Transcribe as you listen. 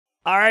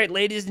All right,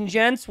 ladies and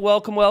gents,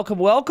 welcome, welcome,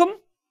 welcome.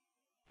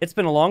 It's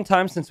been a long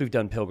time since we've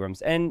done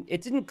Pilgrims, and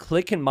it didn't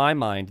click in my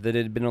mind that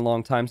it had been a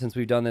long time since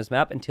we've done this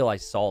map until I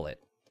saw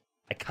it.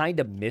 I kind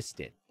of missed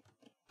it.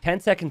 10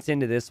 seconds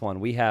into this one,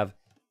 we have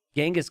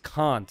Genghis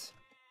Khan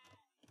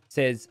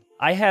says,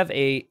 I have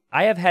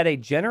had a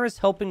generous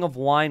helping of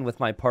wine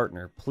with my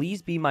partner.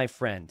 Please be my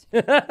friend.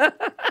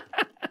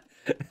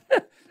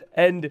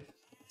 And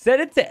said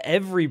it to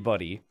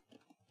everybody.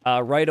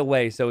 Right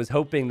away, so is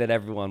hoping that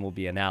everyone will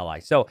be an ally.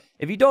 So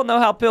if you don't know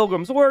how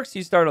Pilgrims works,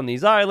 you start on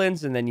these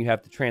islands, and then you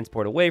have to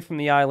transport away from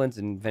the islands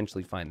and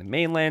eventually find the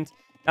mainland.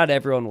 Not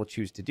everyone will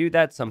choose to do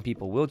that. Some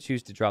people will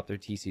choose to drop their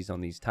TCs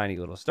on these tiny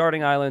little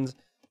starting islands.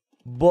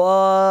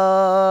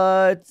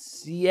 But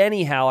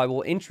anyhow, I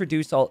will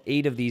introduce all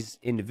 8 of these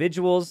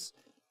individuals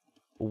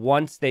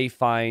once they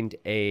find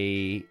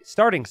a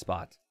starting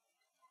spot.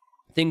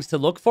 Things to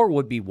look for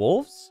would be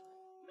wolves.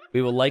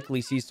 We will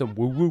likely see some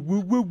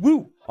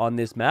woo on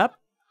this map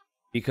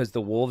because the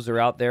wolves are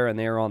out there and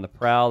they're on the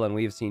prowl, and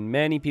we have seen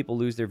many people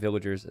lose their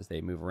villagers as they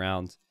move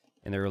around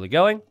in the early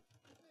going.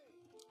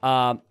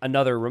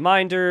 Another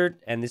reminder,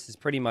 and this is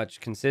pretty much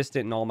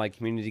consistent in all my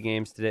community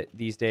games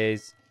these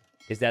days,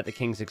 is that the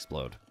kings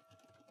explode.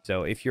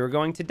 So if you're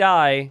going to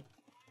die,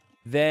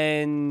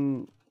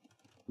 then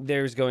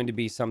there's going to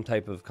be some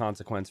type of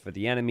consequence for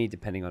the enemy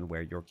depending on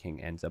where your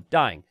king ends up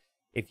dying.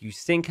 If you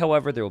sink,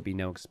 however, there will be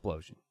no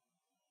explosion.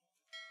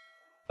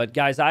 But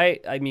guys, I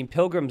mean,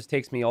 Pilgrims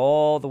takes me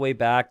all the way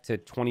back to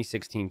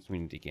 2016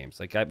 community games.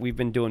 Like, we've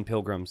been doing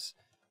Pilgrims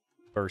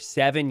for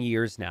 7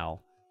 years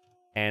now.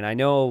 And I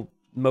know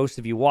most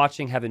of you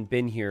watching haven't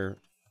been here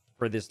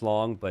for this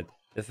long, but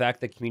the fact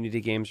that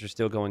community games are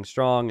still going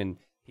strong and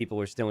people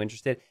are still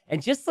interested,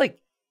 and just like,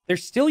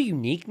 there's still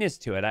uniqueness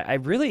to it.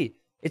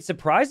 It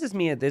surprises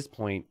me at this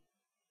point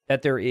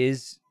that there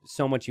is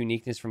so much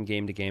uniqueness from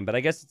game to game, but I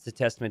guess it's a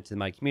testament to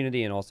my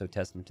community and also a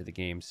testament to the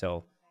game.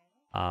 So,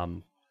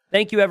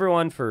 thank you,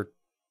 everyone, for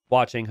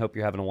watching. Hope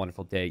you're having a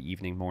wonderful day,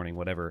 evening, morning,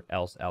 whatever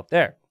else out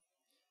there.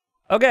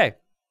 Okay.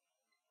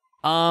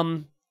 I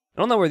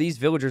don't know where these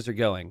villagers are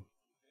going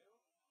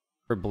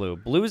for blue.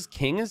 Blue's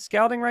king is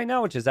scouting right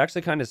now, which is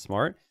actually kind of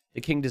smart. The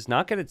king does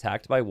not get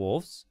attacked by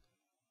wolves,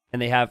 and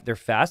they're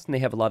fast and they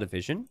have a lot of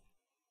vision.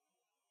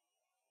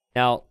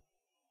 Now,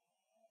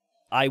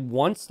 I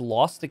once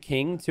lost a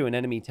king to an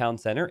enemy town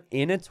center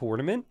in a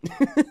tournament.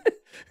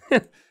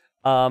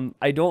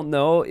 I don't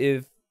know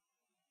if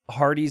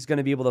Hardy's going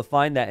to be able to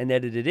find that and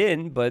edit it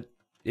in, but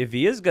if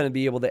he is going to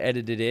be able to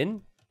edit it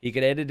in, he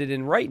could edit it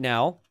in right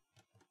now.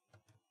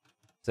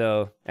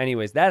 So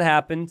anyways, that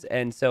happened.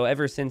 And so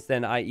ever since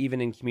then,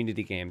 even in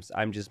community games,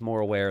 I'm just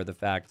more aware of the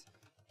fact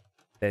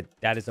that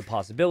that is a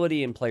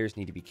possibility and players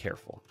need to be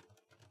careful.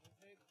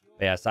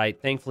 But yes, I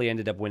thankfully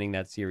ended up winning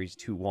that series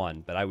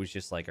 2-1, but I was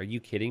just like, are you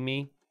kidding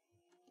me?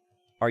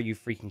 Are you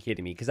freaking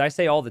kidding me? Because I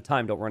say all the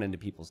time, don't run into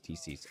people's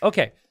TCs.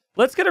 Okay,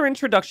 let's get our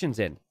introductions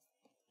in.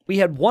 We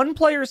had one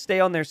player stay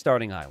on their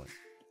starting island.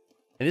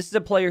 And this is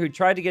a player who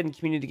tried to get in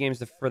community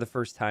games for the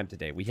first time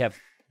today. We have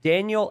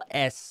Daniel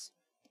S.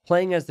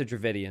 playing as the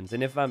Dravidians.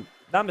 And if I'm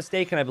not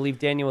mistaken, I believe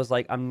Daniel was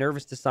like, I'm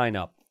nervous to sign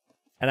up.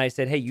 And I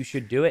said, hey, you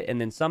should do it. And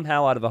then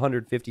somehow out of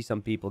 150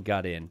 some people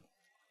got in.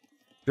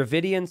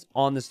 Dravidians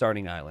on the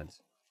starting island.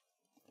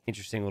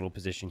 Interesting little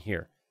position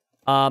here.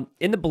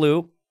 In the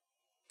blue,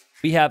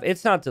 we have,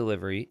 it's not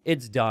Delivery,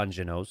 it's Don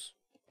Janos.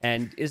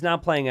 And is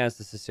not playing as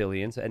the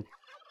Sicilians.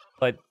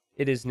 But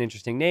it is an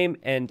interesting name,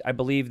 and I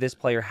believe this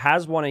player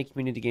has won a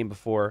community game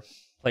before.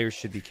 Players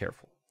should be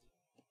careful.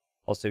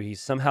 Also, he's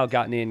somehow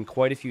gotten in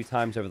quite a few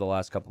times over the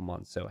last couple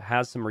months, so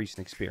has some recent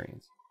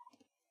experience.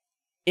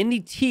 In the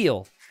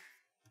teal,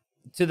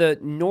 to the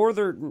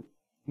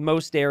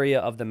northernmost area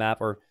of the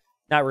map, or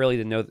not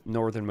really the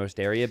northernmost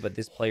area, but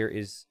this player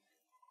is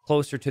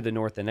closer to the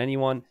north than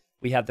anyone.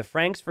 We have the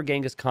Franks for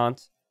Genghis Khan,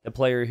 the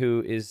player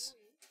who is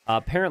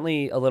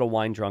apparently a little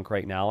wine drunk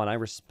right now, and I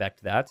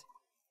respect that.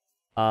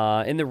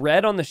 In the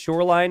red on the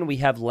shoreline, we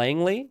have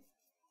Langley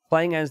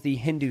playing as the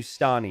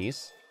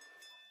Hindustanis.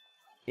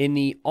 In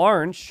the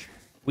orange,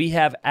 we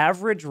have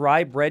Average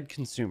Rye Bread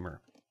Consumer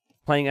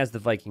playing as the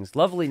Vikings.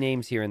 Lovely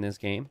names here in this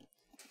game.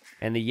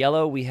 And the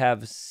yellow, we have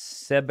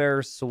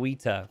Seber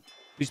Suita,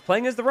 who's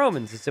playing as the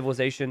Romans, a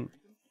civilization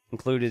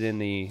included in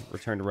the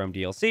Return to Rome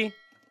DLC,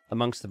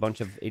 amongst a bunch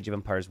of Age of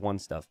Empires 1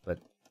 stuff. But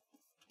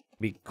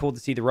it'd be cool to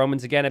see the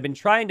Romans again. I've been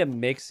trying to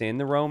mix in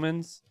the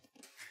Romans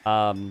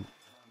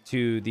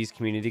to these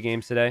community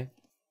games today.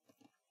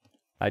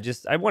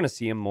 I want to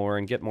see them more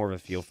and get more of a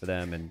feel for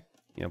them, and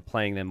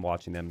playing them,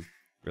 watching them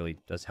really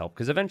does help,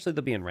 because eventually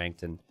they'll be in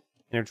ranked and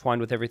intertwined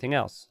with everything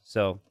else.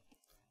 So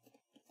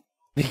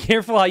be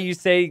careful how you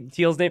say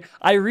Teal's name.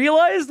 I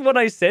realized when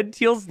I said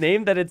Teal's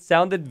name that it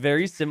sounded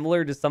very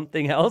similar to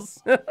something else.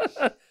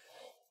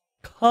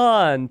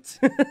 Kant.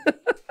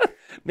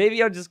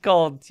 Maybe I'll just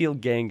call Teal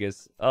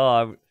Genghis.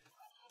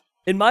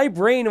 In my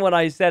brain when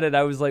I said it,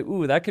 I was like,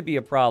 ooh, that could be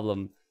a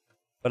problem.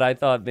 But I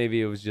thought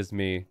maybe it was just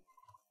me.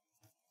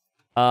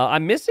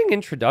 I'm missing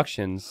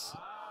introductions.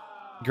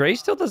 Gray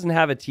still doesn't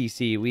have a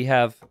TC. We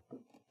have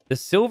the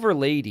Silver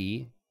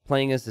Lady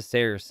playing as the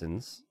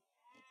Saracens.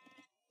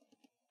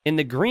 In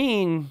the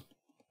green,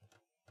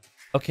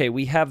 okay,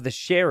 we have the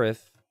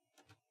Sheriff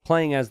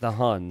playing as the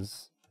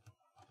Huns.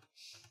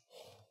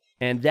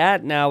 And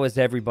that now is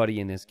everybody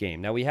in this game.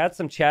 Now, we had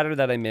some chatter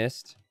that I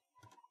missed.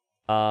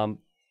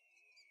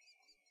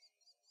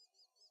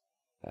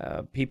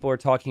 People are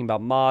talking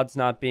about mods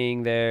not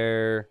being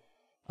there.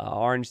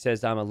 Orange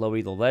says, I'm a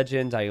Loey the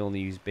Legend. I only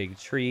use big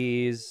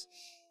trees.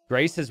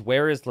 Gray says,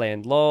 where is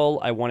land? Lol.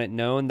 I want it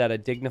known that a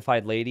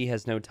dignified lady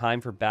has no time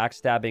for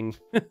backstabbing.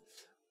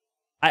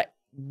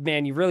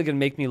 Man, you're really going to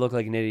make me look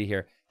like an idiot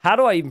here. How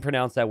do I even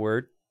pronounce that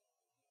word?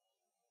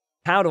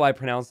 How do I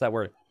pronounce that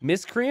word?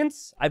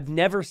 Miscreants? I've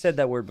never said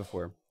that word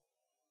before.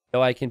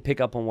 Though I can pick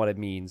up on what it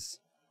means.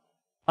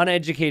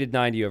 Uneducated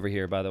 90 over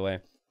here, by the way.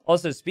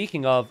 Also,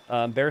 speaking of,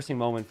 embarrassing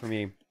moment for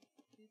me.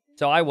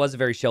 So I was a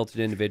very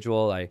sheltered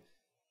individual.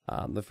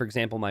 For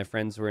example, my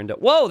friends were into...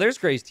 Whoa, there's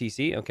Gray's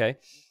TC. Okay.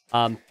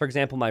 For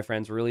example, my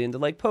friends were really into,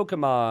 like,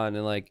 Pokemon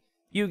and, like,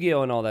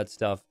 Yu-Gi-Oh! And all that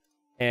stuff.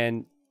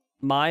 And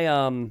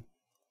my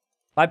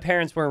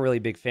parents weren't really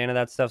a big fan of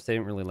that stuff, so they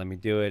didn't really let me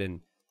do it. And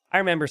I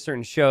remember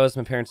certain shows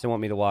my parents didn't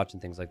want me to watch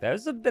and things like that. It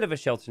was a bit of a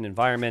sheltered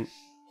environment.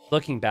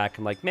 Looking back,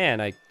 I'm like, man,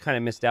 I kind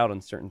of missed out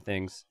on certain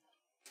things.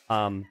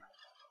 And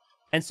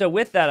so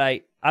with that,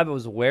 I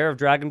was aware of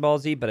Dragon Ball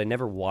Z, but I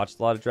never watched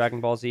a lot of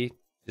Dragon Ball Z.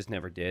 Just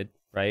never did,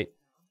 right?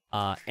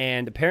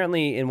 And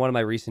apparently in one of my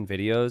recent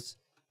videos,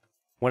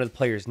 one of the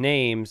players'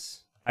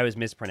 names I was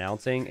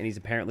mispronouncing, and he's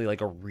apparently like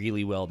a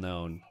really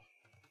well-known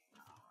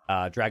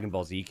Dragon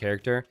Ball Z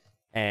character.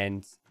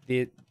 And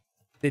the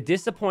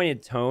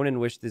disappointed tone in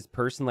which this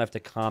person left a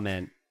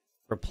comment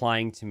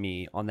replying to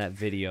me on that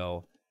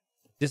video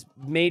just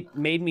made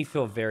me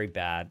feel very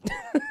bad.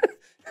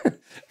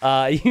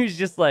 He was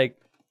just like,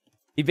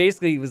 he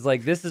basically was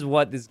like, this is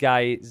what this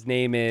guy's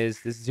name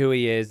is. This is who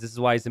he is. This is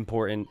why he's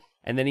important.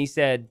 And then he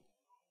said,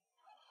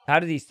 how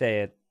did he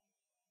say it?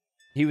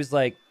 He was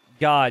like,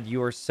 God,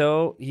 you are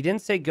so... He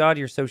didn't say, God,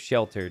 you're so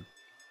sheltered.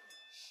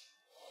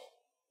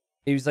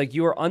 He was like,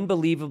 you are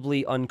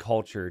unbelievably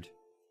uncultured.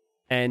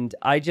 And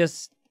I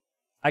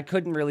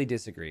couldn't really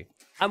disagree.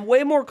 I'm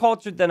way more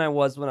cultured than I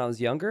was when I was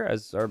younger,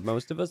 as are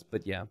most of us.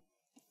 But yeah,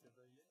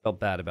 felt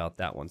bad about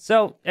that one.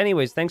 So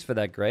anyways, thanks for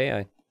that, Gray.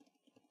 I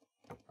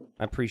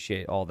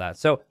appreciate all that.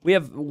 So we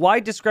have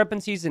wide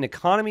discrepancies in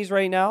economies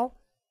right now.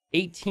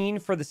 18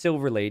 for the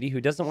Silver Lady,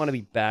 who doesn't want to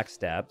be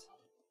backstabbed,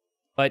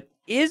 but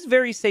is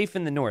very safe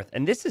in the north.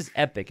 And this is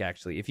epic,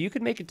 actually. If you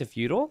could make it to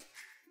feudal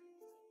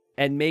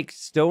and make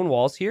stone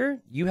walls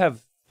here, you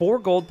have 4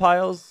 gold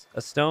piles,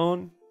 a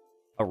stone,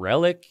 a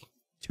relic,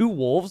 2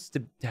 wolves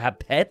to have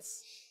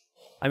pets.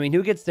 I mean,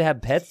 who gets to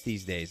have pets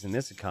these days in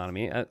this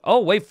economy? Oh,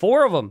 wait,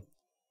 4 of them.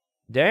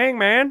 Dang,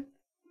 man.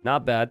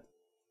 Not bad.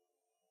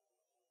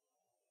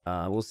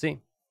 We'll see.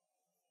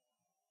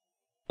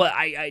 But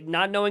I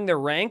not knowing their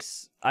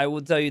ranks, I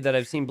will tell you that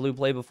I've seen Blue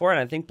play before, and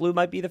I think Blue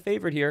might be the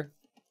favorite here.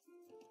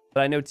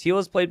 But I know Teal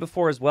has played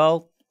before as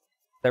well.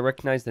 I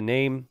recognize the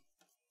name.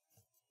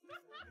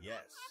 Yes.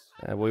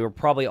 We were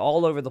probably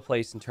all over the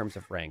place in terms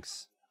of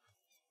ranks.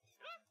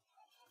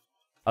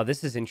 Oh,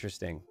 this is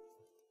interesting.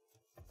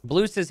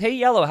 Blue says, hey,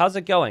 Yellow, how's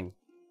it going?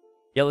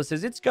 Yellow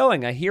says, it's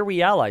going. I hear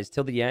we allies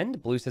till the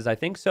end. Blue says, I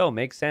think so.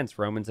 Makes sense.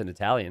 Romans and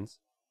Italians.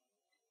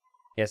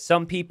 Yeah,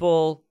 some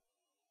people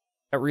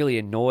are really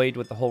annoyed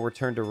with the whole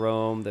return to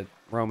Rome, the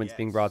Romans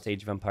being brought to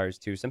Age of Empires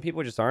 2. Some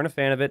people just aren't a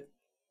fan of it.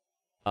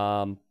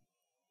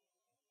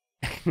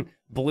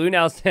 Blue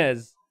now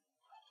says,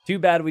 too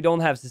bad we don't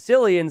have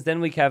Sicilians,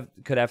 then we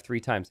could have 3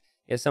 times.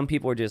 Yeah, some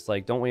people are just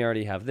like, don't we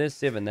already have this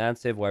civ and that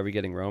civ? Why are we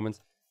getting Romans?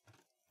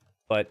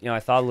 But, you know, I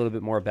thought a little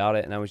bit more about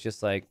it, and I was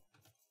just like,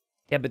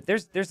 yeah, but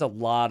there's a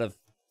lot of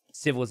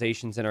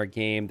civilizations in our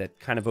game that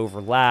kind of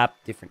overlap,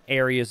 different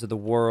areas of the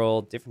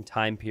world, different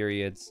time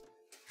periods.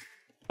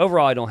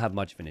 Overall, I don't have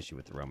much of an issue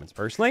with the Romans,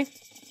 personally.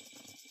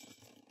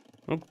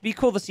 It'll be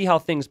cool to see how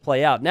things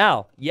play out.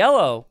 Now,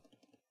 Yellow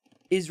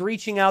is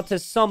reaching out to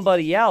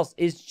somebody else,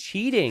 is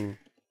cheating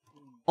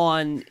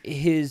on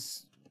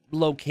his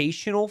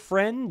locational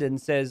friend and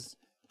says,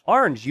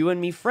 Orange, you and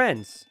me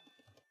friends.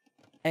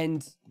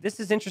 And this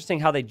is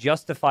interesting how they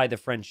justify the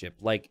friendship.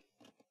 Like,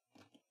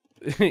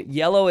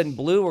 Yellow and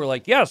Blue were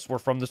like, yes, we're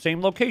from the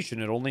same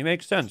location. It only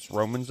makes sense.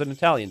 Romans and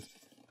Italians.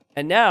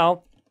 And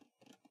now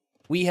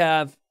we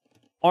have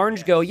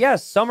Orange go,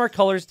 yes, summer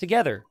colors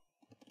together.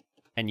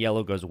 And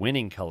Yellow goes,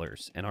 winning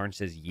colors. And Orange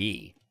says,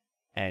 yee.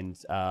 And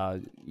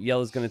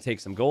Yellow's going to take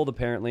some gold,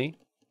 apparently.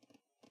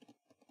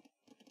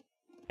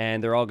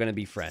 And they're all going to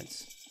be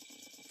friends.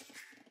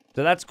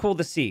 So that's cool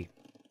to see.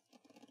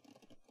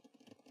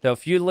 So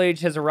Feudal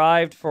Age has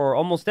arrived for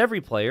almost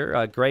every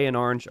player. Gray and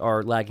Orange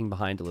are lagging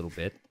behind a little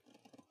bit.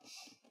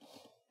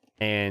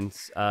 And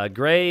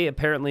Gray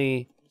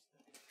apparently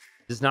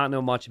does not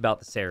know much about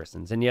the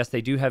Saracens. And yes,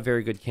 they do have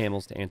very good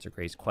camels to answer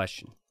Gray's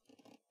question.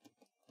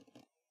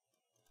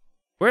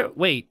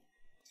 Wait,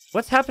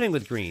 what's happening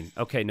with Green?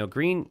 Okay, no,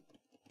 Green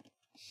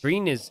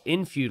is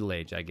in Feudal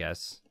Age, I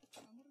guess.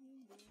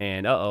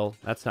 And uh-oh,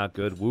 that's not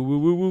good. Woo, woo,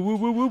 woo, woo, woo,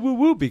 woo, woo, woo,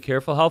 woo. Be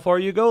careful how far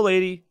you go,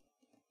 lady.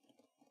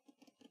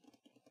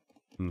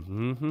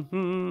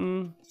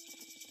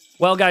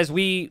 Well, guys,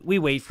 we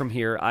wait from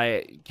here.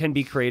 I can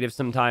be creative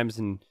sometimes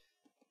and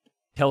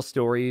tell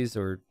stories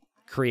or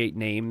create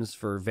names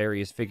for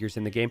various figures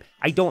in the game.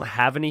 I don't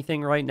have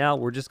anything right now.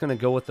 We're just going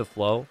to go with the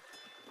flow.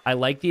 I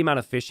like the amount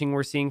of fishing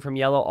we're seeing from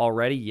Yellow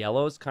already.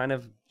 Yellow's kind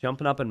of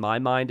jumping up in my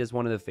mind as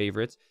one of the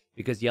favorites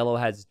because Yellow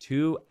has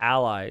 2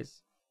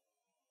 allies.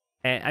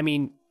 And I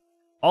mean,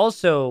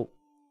 also,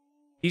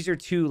 these are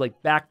 2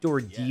 like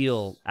backdoor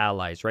deal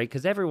allies, right?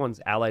 Because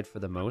everyone's allied for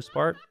the most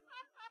part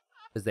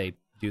because they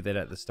do that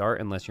at the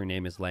start unless your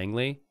name is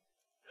Langley.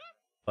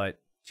 But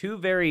 2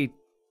 very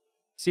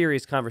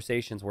serious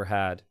conversations were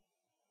had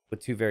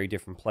with 2 very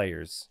different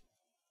players.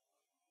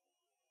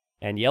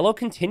 And Yellow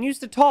continues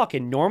to talk,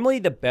 and normally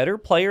the better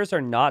players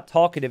are not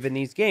talkative in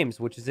these games,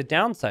 which is a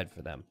downside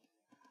for them.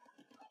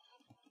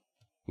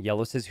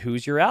 Yellow says,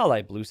 who's your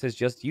ally? Blue says,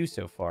 just you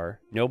so far.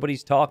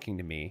 Nobody's talking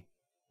to me.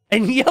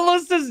 And Yellow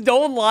says,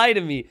 don't lie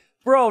to me.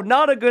 Bro,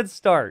 not a good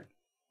start.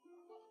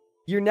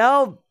 You're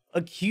now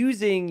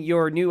accusing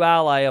your new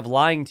ally of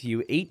lying to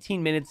you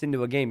 18 minutes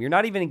into a game. You're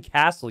not even in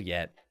castle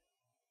yet.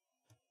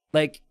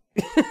 Like,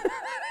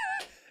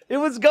 it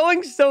was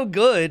going so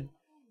good.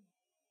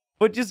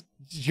 But just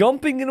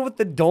jumping in with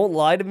the don't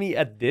lie to me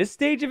at this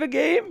stage of a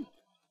game?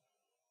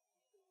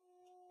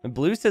 And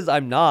Blue says,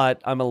 I'm not.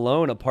 I'm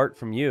alone apart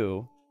from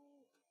you.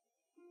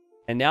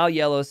 And now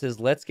Yellow says,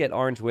 let's get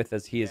Orange with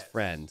us. He is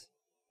friend.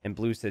 And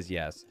Blue says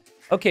yes.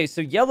 Okay, so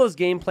Yellow's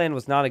game plan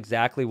was not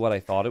exactly what I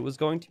thought it was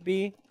going to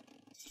be.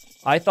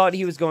 I thought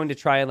he was going to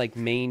try and, like,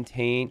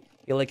 maintain...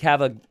 like,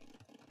 have a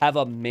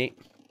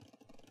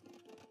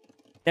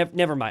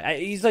Never mind.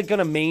 He's like going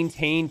to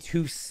maintain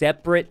 2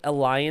 separate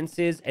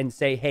alliances and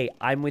say, hey,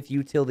 I'm with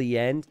you till the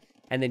end.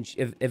 And then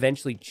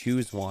eventually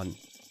choose one.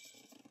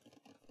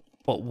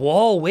 But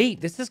whoa,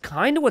 wait. This is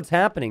kind of what's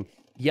happening.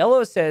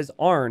 Yellow says,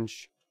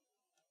 Orange,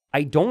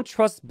 I don't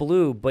trust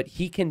Blue, but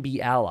he can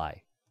be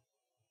ally.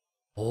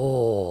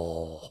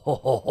 Oh.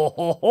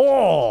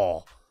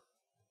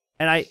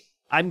 And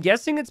I'm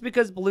guessing it's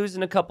because Blue's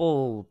in a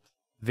couple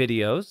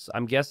videos.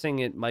 I'm guessing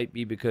it might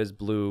be because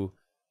Blue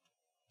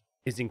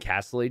is in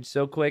Castle Age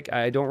so quick.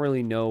 I don't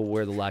really know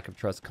where the lack of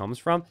trust comes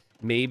from.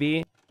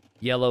 Maybe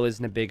Yellow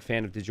isn't a big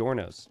fan of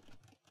DiGiorno's.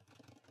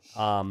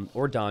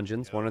 Or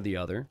Donjons, one or the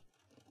other.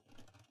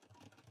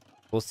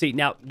 We'll see.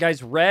 Now,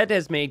 guys, Red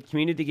has made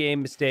community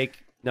game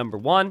mistake number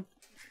 1.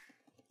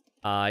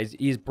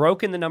 He's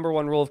broken the number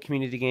 1 rule of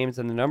community games,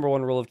 and the number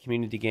 1 rule of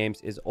community games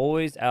is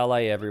always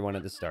ally everyone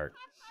at the start.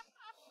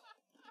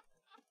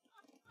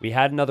 We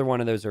had another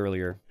one of those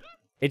earlier.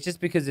 It's just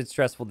because it's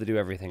stressful to do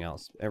everything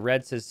else. And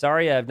Red says,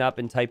 sorry, I have not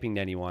been typing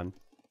to anyone.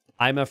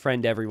 I'm a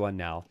friend everyone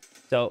now.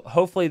 So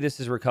hopefully this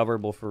is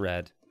recoverable for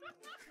Red.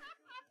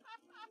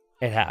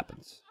 It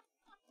happens.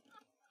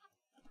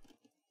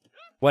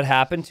 What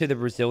happened to the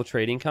Brazil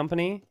Trading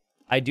Company?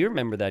 I do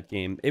remember that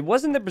game. It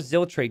wasn't the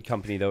Brazil Trade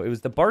Company, though. It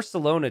was the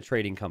Barcelona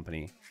Trading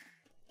Company.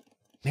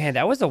 Man,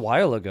 that was a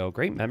while ago.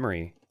 Great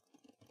memory.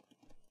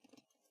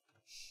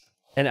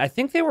 And I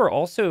think they were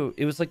also...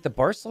 It was like the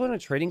Barcelona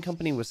Trading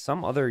Company with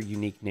some other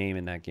unique name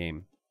in that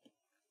game.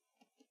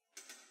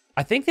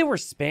 I think they were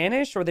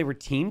Spanish or they were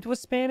teamed with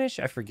Spanish.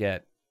 I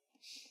forget.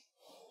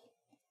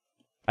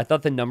 I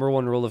thought the number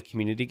 1 rule of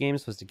community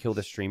games was to kill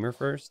the streamer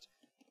first.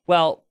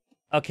 Well,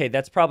 okay,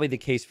 that's probably the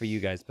case for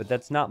you guys, but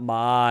that's not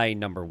my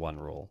number 1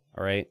 rule,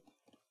 all right?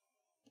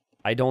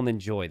 I don't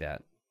enjoy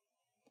that.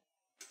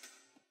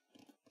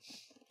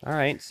 All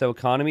right, so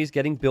economy's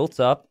getting built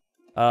up.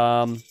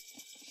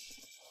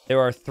 There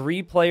are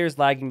 3 players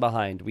lagging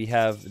behind. We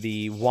have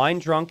the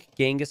wine-drunk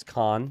Genghis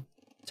Khan.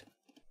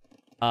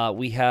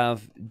 We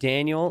have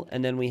Daniel,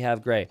 and then we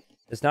have Gray.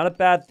 It's not a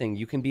bad thing.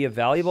 You can be a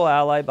valuable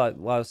ally but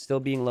while still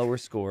being lower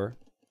score.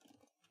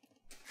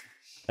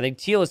 I think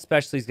Teal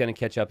especially is going to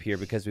catch up here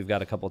because we've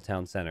got a couple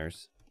town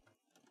centers.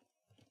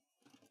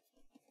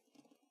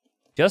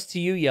 Just to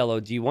you, Yellow,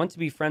 do you want to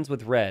be friends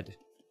with Red?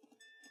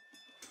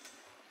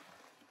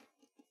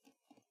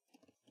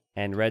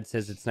 And Red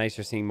says it's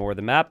nicer seeing more of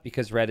the map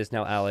because Red is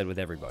now allied with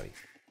everybody.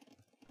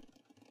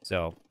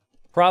 So,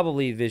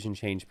 probably vision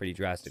changed pretty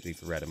drastically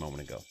for Red a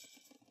moment ago.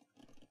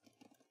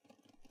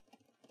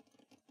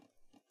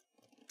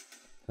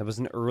 That was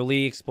an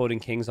early Exploding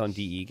Kings on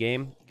DE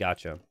game?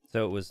 Gotcha.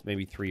 So it was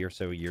maybe 3 or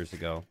so years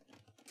ago.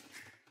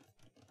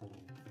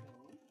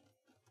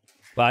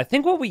 But I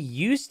think what we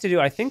used to do,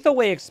 I think the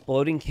way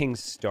Exploding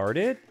Kings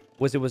started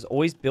was it was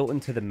always built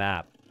into the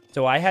map.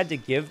 So I had to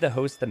give the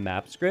host the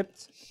map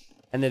script,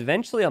 and then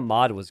eventually a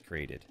mod was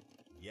created.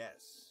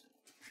 Yes.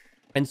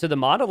 And so the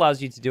mod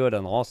allows you to do it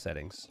on all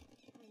settings.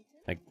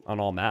 Like, on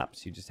all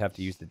maps. You just have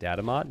to use the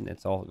data mod, and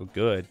it's all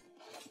good.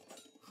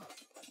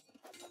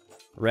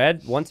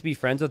 Red wants to be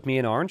friends with me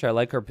and Orange. I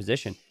like our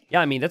position. Yeah,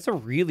 I mean, that's a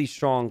really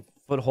strong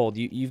foothold.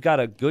 You've got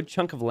a good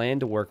chunk of land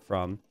to work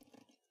from.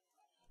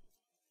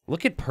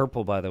 Look at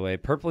Purple, by the way.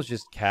 Purple's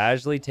just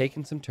casually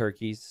taking some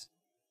turkeys.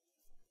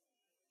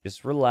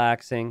 Just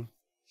relaxing.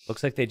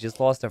 Looks like they just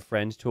lost a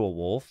friend to a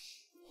wolf.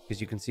 Because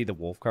you can see the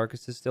wolf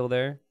carcass is still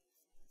there.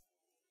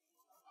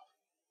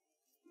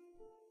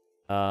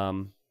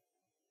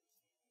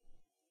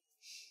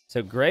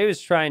 So Gray was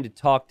trying to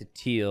talk to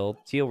Teal.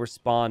 Teal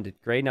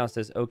responded. Gray now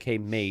says, okay,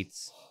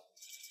 mates.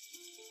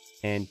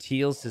 And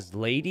Teal says,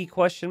 lady,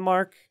 question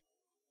mark?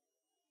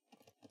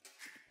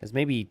 Is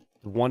maybe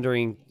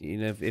wondering, you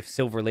know, if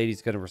Silver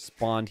Lady's going to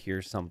respond here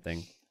or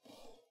something.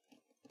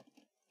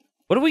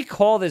 What do we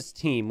call this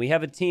team? We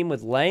have a team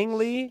with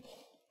Langley,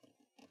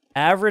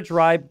 Average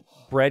Rye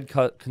Bread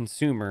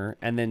Consumer,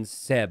 and then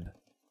Seb.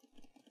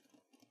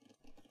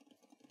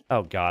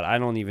 Oh, God, I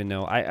don't even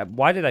know.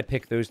 Why did I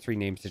pick those three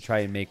names to try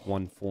and make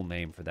one full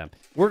name for them?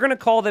 We're going to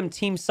call them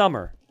Team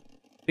Summer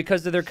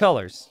because of their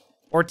colors.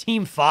 Or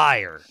Team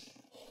Fire.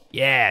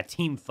 Yeah,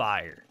 Team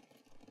Fire.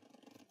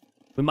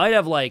 We might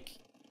have, like,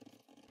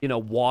 you know,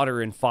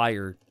 water and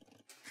fire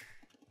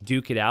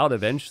duke it out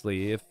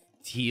eventually if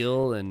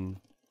teal and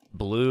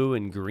blue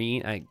and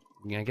green. I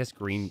guess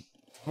green.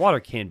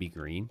 Water can be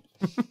green.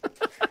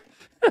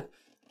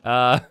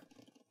 I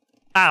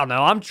don't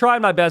know. I'm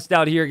trying my best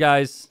out here,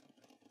 guys.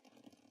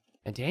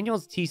 And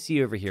Daniel's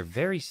TC over here.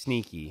 Very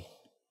sneaky.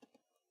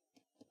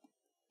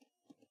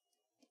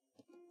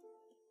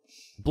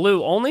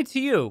 Blue, only to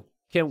you.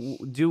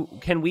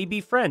 Can we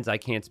be friends? I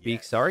can't speak,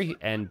 yes. Sorry.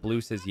 And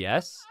Blue says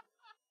yes.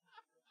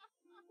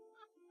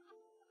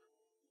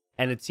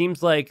 And it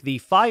seems like the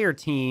fire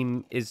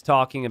team is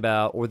talking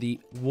about, or the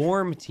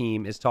warm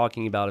team is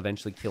talking about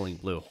eventually killing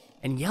Blue.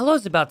 And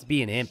Yellow's about to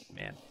be an imp,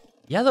 man.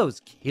 Yellow's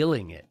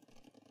killing it.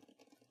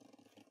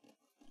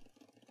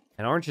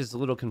 And Orange is a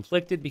little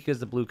conflicted because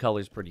the blue color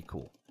is pretty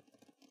cool.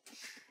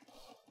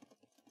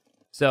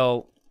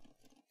 So,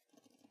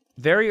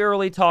 very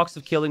early talks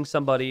of killing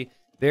somebody.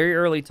 Very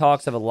early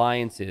talks of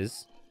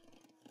alliances.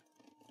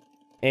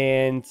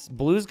 And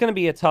Blue's going to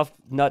be a tough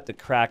nut to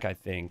crack, I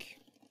think.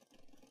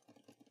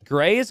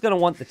 Gray is going to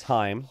want the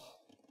time.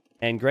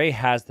 And Gray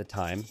has the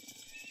time.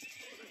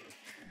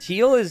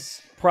 Teal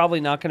is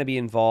probably not going to be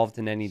involved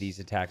in any of these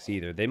attacks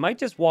either. They might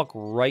just walk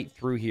right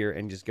through here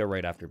and just go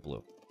right after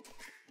Blue.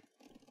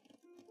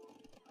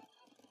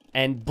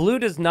 And Blue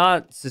does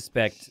not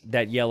suspect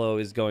that Yellow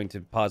is going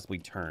to possibly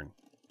turn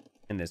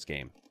in this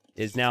game.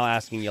 Is now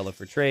asking Yellow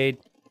for trade.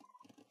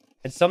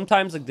 And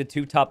sometimes, like, the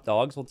two top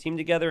dogs will team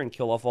together and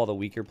kill off all the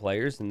weaker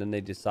players, and then they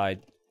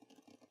decide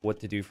what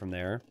to do from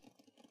there.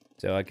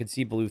 So I could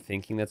see Blue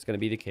thinking that's going to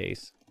be the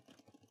case.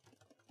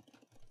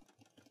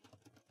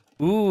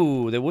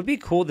 Ooh, that would be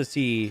cool to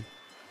see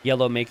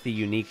Yellow make the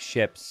unique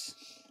ships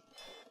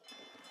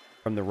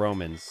from the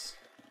Romans.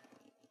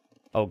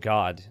 Oh,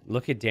 God.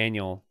 Look at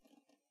Daniel.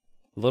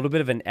 A little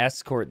bit of an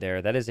escort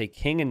there. That is a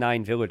king and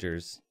 9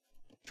 villagers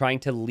trying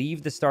to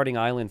leave the starting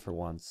island for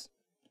once.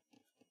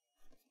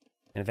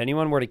 And if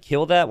anyone were to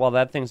kill that while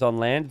that thing's on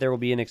land, there will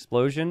be an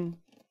explosion.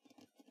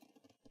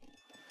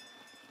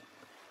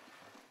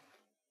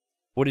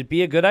 Would it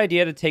be a good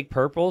idea to take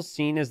purple,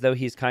 seeing as though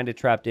he's kind of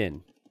trapped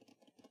in?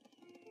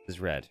 This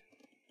is red.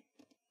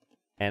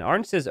 And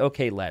Orange says,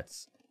 okay,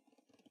 let's.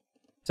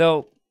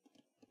 So,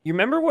 you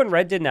remember when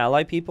red didn't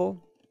ally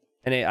people?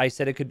 And I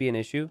said it could be an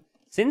issue?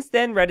 Since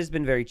then, red has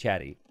been very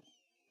chatty.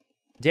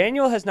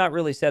 Daniel has not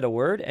really said a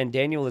word, and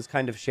Daniel is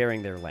kind of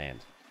sharing their land.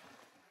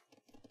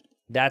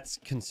 That's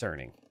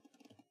concerning.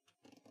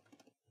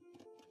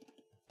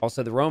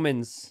 Also, the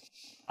Romans,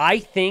 I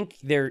think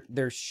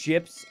their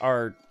ships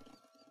are...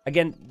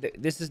 Again,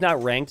 this is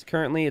not ranked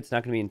currently. It's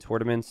not going to be in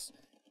tournaments.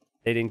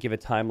 They didn't give a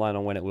timeline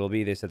on when it will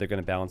be. They said they're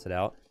going to balance it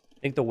out. I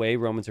think the way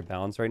Romans are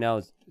balanced right now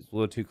is a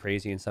little too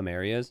crazy in some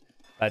areas.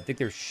 I think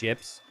their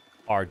ships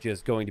are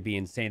just going to be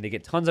insane. They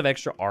get tons of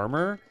extra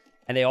armor,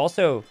 and they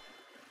also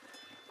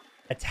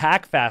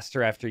attack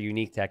faster after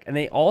unique tech, and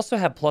they also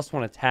have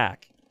 +1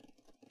 attack.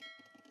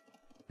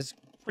 It's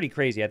pretty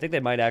crazy. I think they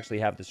might actually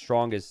have the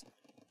strongest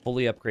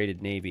fully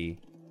upgraded navy.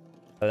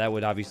 So that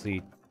would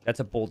obviously... That's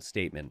a bold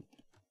statement.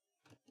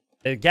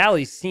 The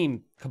galleys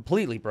seem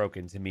completely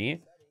broken to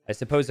me. I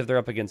suppose if they're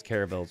up against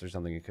caravels or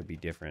something, it could be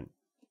different.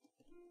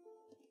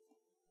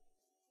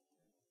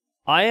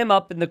 I am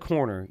up in the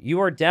corner. You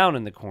are down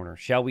in the corner.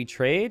 Shall we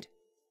trade?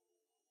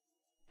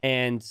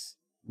 And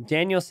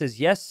Daniel says,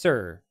 yes,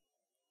 sir.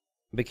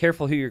 Be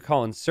careful who you're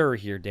calling sir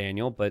here,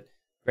 Daniel. But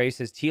Gray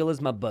says, Teal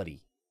is my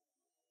buddy.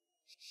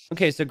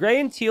 Okay, so Gray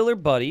and Teal are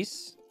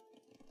buddies.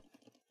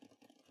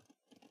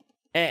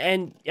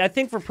 And I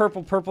think for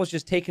Purple, Purple's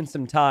just taking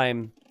some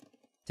time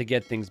to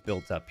get things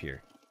built up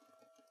here.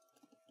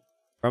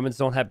 Romans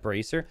don't have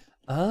Bracer.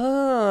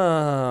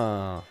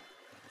 Ah.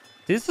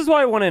 This is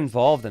why I want to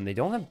involve them. They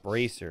don't have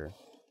Bracer.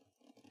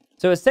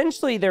 So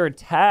essentially their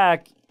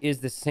attack is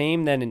the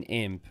same than an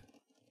imp.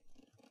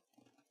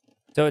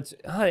 So it's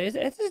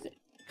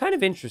kind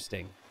of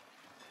interesting.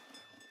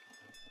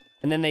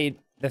 And then the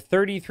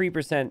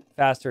 33%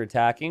 faster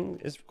attacking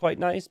is quite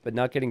nice, but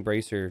not getting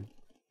Bracer.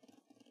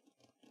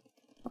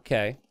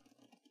 Okay.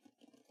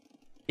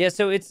 Yeah,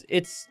 so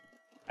it's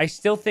I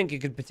still think it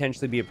could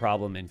potentially be a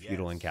problem in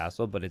Feudal and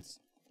Castle, but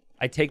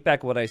I take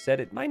back what I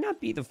said. It might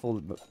not be the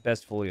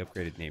best fully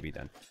upgraded navy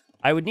then.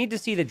 I would need to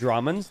see the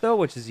Dromons, though,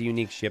 which is a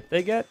unique ship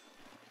they get.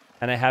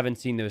 And I haven't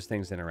seen those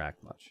things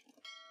interact much.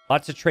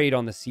 Lots of trade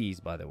on the seas,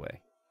 by the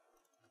way.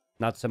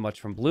 Not so much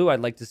from Blue. I'd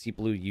like to see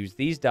Blue use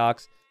these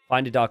docks,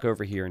 find a dock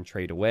over here, and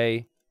trade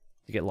away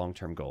to get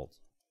long-term gold.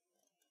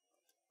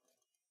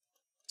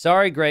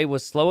 Sorry, Gray,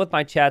 was slow with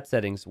my chat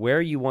settings.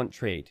 Where you want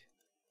trade?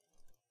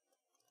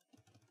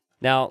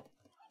 Now,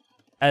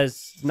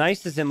 as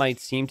nice as it might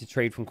seem to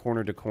trade from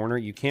corner to corner,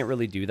 you can't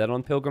really do that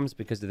on Pilgrims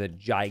because of the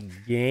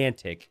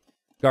gigantic,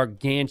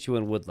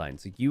 gargantuan wood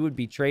lines. Like, you would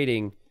be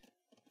trading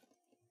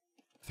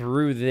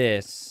through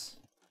this,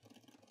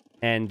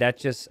 and that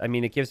just, I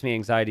mean, it gives me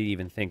anxiety to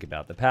even think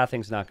about. The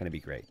pathing's not going to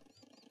be great.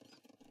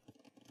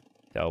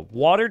 So,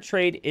 water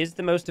trade is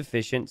the most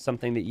efficient,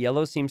 something that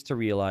Yellow seems to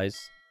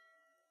realize.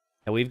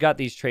 And we've got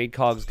these trade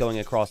cogs going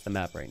across the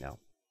map right now.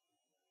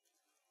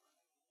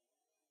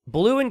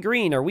 Blue and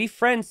green, are we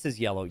friends, says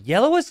Yellow.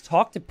 Yellow has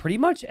talked to pretty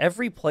much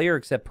every player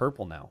except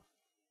Purple now.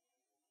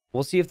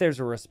 We'll see if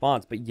there's a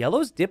response. But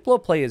Yellow's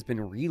Diplo play has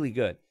been really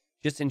good.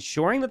 Just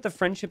ensuring that the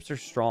friendships are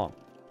strong.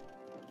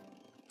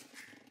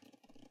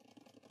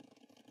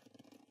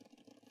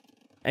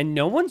 And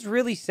no one's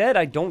really said,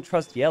 I don't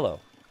trust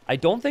Yellow. I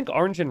don't think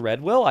Orange and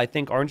Red will. I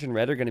think Orange and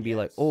Red are going to be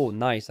like, oh,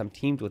 nice, I'm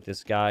teamed with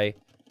this guy.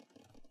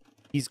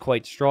 He's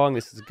quite strong.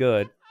 This is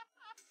good.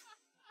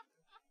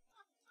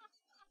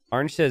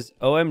 Orange says,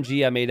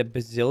 OMG, I made a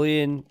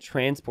bazillion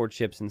transport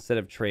ships instead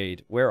of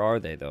trade. Where are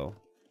they, though?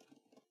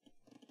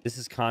 This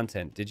is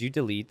content. Did you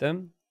delete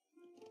them?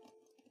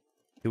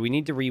 Do we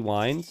need to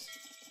rewind?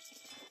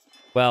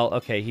 Well,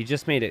 okay, he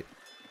just made it.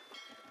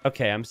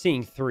 Okay, I'm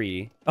seeing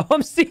 3. Oh,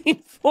 I'm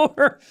seeing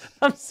 4.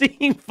 I'm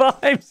seeing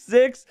 5,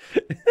 6.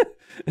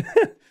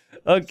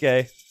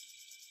 Okay.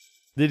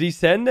 Did he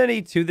send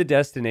any to the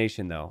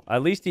destination, though?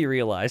 At least he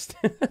realized.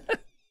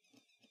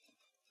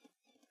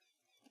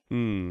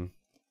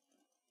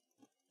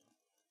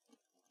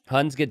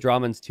 Huns get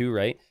Dromons too,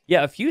 right?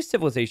 Yeah, a few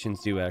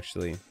civilizations do,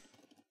 actually.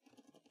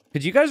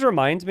 Could you guys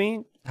remind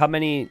me how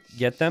many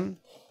get them?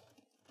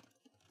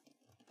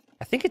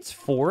 I think it's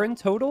 4 in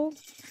total,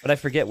 but I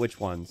forget which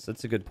ones.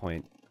 That's a good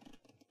point.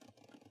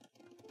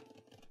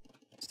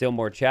 Still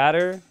more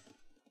chatter.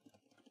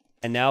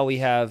 And now we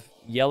have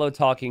Yellow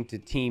talking to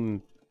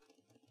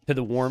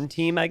the warm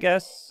team, I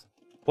guess.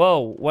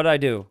 Whoa, what'd I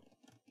do?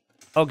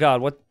 Oh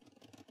god, what?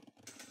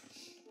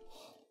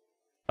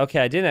 Okay,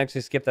 I didn't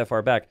actually skip that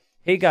far back.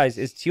 Hey guys,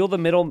 is Teal the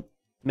middle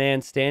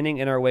man standing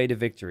in our way to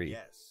victory?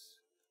 Yes.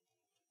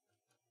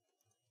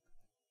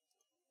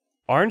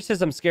 Orange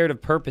says I'm scared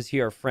of Perp. Is he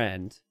our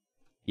friend?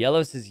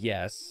 Yellow says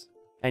yes.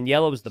 And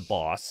Yellow's the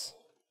boss.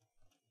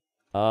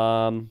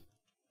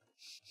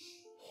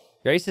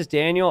 Gray says,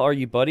 Daniel, are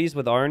you buddies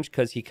with Orange?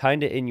 Because he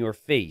kind of in your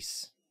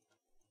face.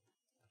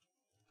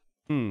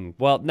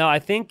 Well, no, I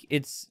think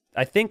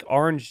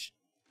Orange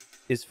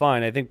is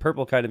fine. I think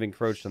Purple kind of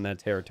encroached on that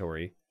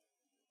territory.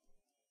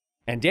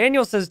 And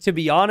Daniel says, to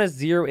be honest,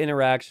 0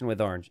 interaction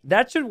with Orange.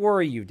 That should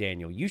worry you,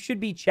 Daniel. You should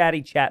be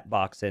chatty chat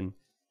boxing,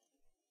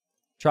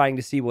 trying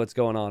to see what's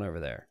going on over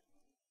there.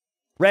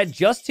 Red,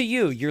 just to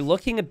you, you're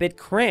looking a bit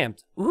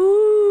cramped.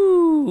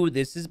 Ooh,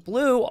 this is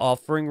Blue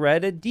offering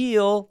Red a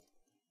deal.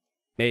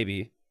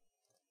 Maybe.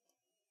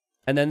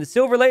 And then the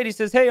Silver Lady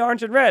says, hey,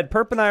 Orange and Red,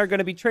 Perp and I are going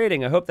to be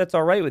trading. I hope that's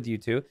all right with you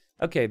two.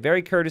 Okay,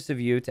 very courteous of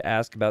you to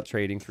ask about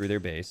trading through their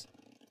base.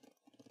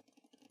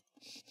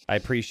 I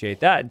appreciate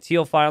that. And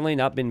Teal finally,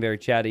 not been very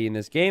chatty in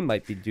this game,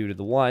 might be due to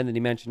the wine that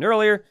he mentioned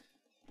earlier,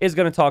 is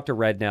going to talk to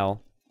Red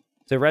now.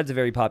 So Red's a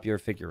very popular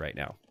figure right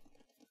now.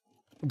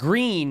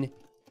 Green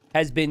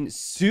has been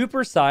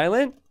super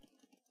silent,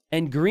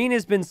 and Green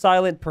has been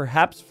silent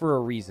perhaps for a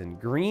reason.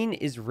 Green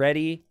is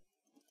ready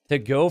to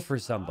go for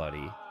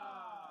somebody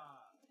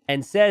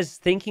and says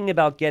thinking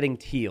about getting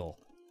Teal.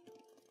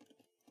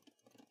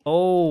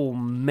 Oh,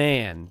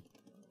 man.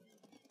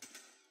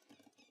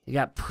 You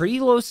got pretty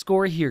low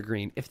score here,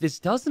 Green. If this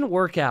doesn't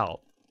work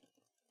out,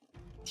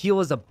 Teal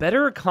is a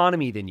better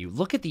economy than you.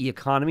 Look at the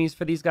economies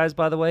for these guys,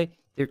 by the way.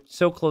 They're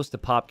so close to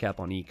PopCap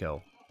on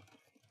Eco.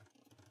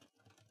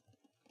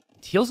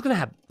 Teal's going to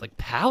have, like,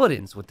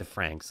 Paladins with the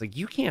Franks. Like,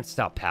 you can't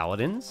stop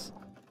Paladins.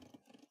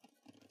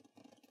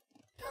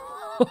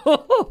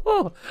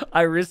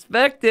 I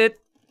respect it.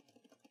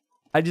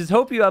 I just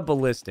hope you have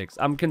Ballistics.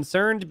 I'm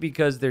concerned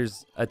because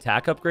there's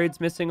attack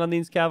upgrades missing on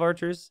these Cav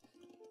Archers.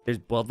 There's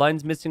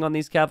Bloodlines missing on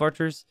these Cav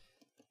Archers.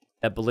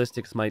 That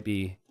Ballistics might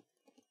be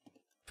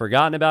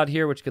forgotten about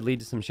here, which could lead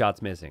to some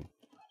shots missing.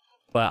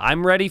 But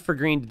I'm ready for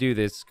Green to do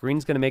this.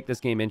 Green's going to make this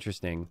game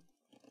interesting.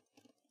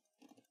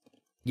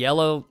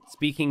 Yellow,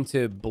 speaking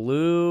to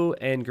Blue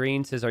and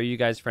Green, says, are you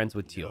guys friends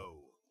with Teal? No.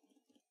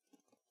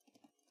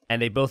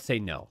 And they both say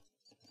no.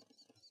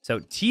 So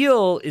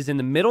Teal is in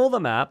the middle of the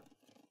map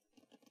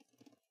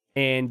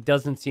and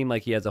doesn't seem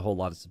like he has a whole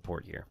lot of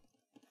support here.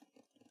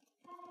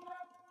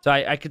 So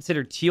I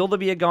consider Teal to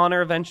be a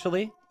goner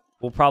eventually.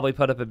 We'll probably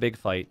put up a big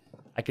fight.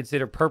 I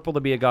consider Purple to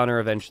be a goner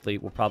eventually.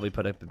 We'll probably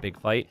put up a big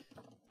fight.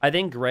 I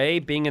think Gray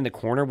being in the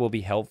corner will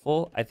be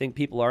helpful. I think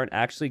people aren't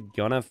actually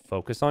going to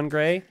focus on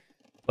Gray.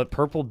 But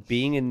Purple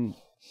being in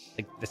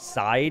like the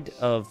side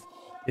of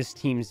this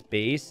team's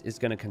base is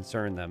going to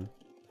concern them.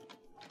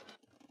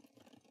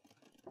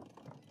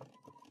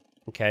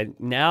 Okay,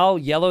 now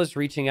Yellow's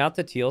reaching out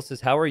to Teal,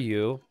 says, how are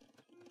you?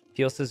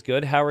 Teal says,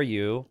 good, how are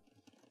you?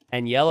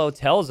 And Yellow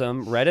tells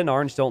him, red and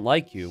orange don't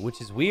like you,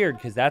 which is weird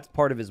because that's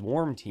part of his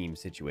warm team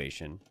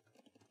situation.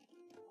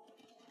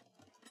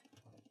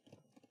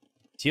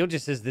 Teal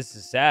just says, this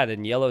is sad,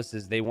 and Yellow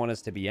says, they want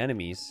us to be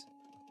enemies.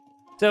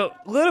 So,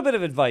 a little bit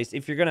of advice,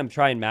 if you're going to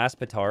try and mass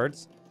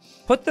petards,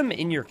 put them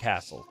in your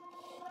castle.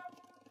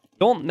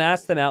 Don't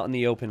mass them out in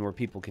the open where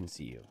people can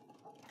see you.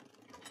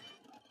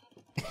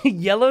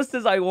 Yellow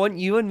says, I want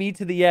you and me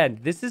to the end.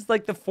 This is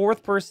like the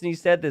 4th person he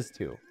said this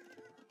to.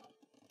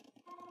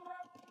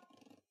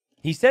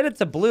 He said it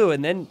to Blue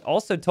and then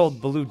also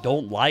told Blue,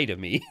 don't lie to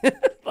me.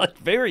 Like,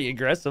 very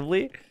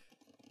aggressively.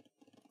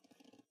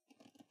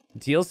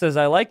 Teal says,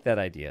 I like that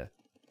idea.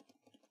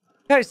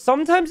 Guys,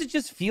 sometimes it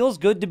just feels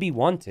good to be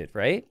wanted,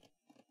 right?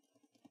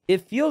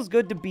 It feels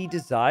good to be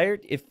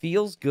desired. It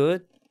feels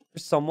good for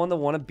someone to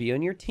want to be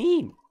on your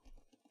team.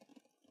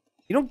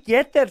 You don't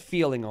get that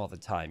feeling all the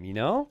time, you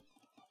know?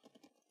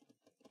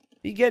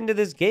 You get into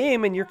this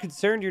game and you're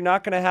concerned you're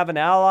not going to have an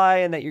ally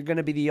and that you're going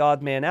to be the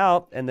odd man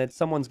out and that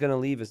someone's going to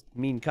leave a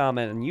mean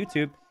comment on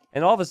YouTube.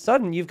 And all of a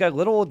sudden, you've got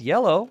little old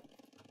Yellow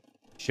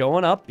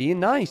showing up, being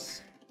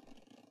nice.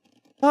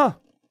 Huh.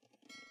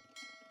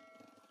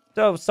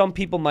 So some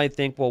people might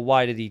think, well,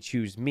 why did he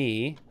choose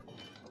me?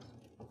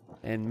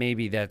 And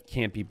maybe that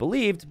can't be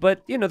believed.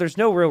 But, you know, there's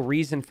no real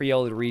reason for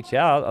Yellow to reach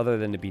out other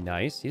than to be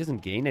nice. He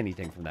doesn't gain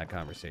anything from that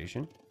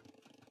conversation.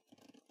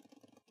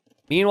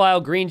 Meanwhile,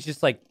 Green's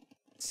just like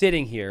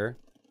sitting here,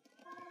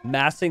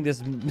 massing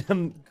this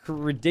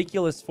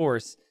ridiculous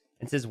force,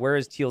 and says, where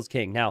is Teal's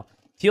king? Now,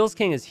 Teal's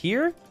king is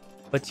here,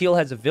 but Teal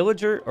has a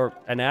villager or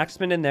an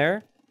axeman in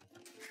there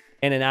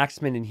and an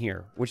axeman in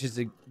here, which is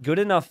a good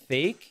enough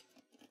fake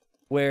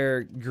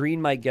where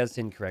Green might guess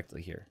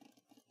incorrectly here.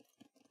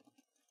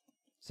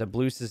 So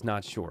Blues is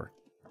not sure.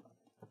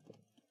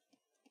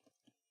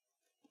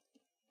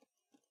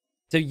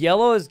 So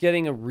Yellow is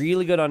getting a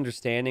really good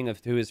understanding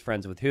of who is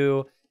friends with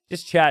who.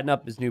 Just chatting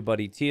up his new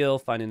buddy Teal,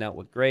 finding out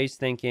what Gray's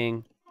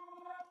thinking.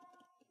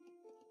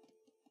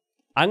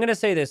 I'm going to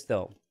say this,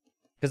 though,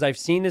 because I've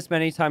seen this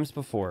many times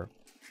before.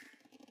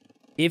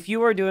 If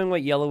you are doing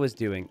what Yellow is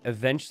doing,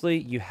 eventually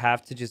you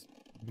have to just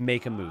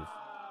make a move.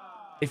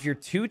 If you're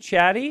too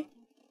chatty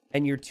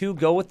and you're too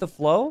go with the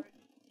flow,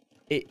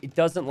 it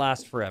doesn't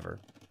last forever.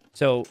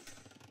 So,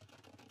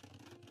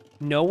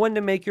 know when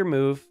to make your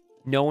move.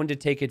 Know when to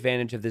take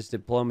advantage of this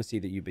diplomacy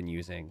that you've been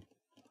using.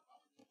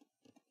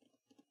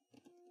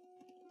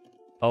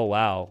 Oh,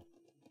 wow.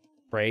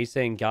 Bray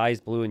saying,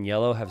 guys, blue and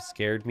yellow have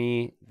scared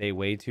me. They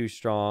way too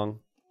strong.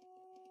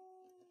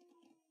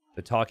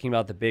 They're talking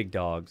about the big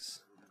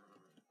dogs.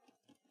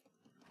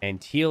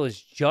 And Teal has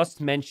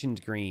just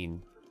mentioned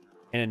green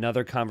in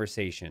another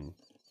conversation.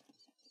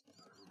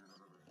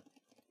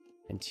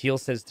 And Teal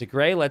says to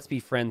Gray, let's be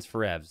friends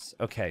forevs.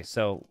 Okay,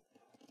 so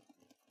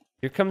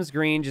here comes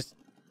Green just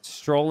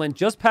strolling.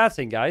 Just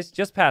passing, guys.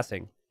 Just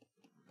passing.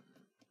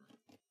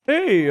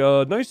 Hey,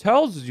 nice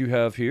houses you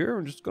have here.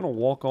 I'm just going to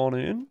walk on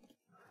in.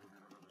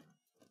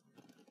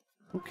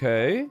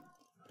 Okay.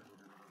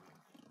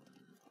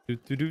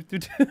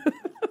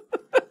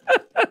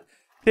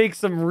 Take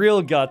some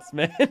real guts,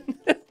 man.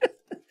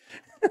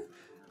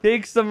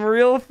 Take some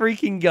real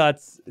freaking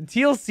guts.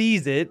 Teal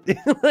sees it.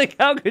 Like,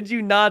 how could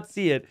you not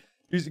see it?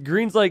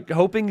 Green's like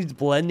hoping he's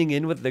blending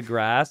in with the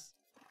grass.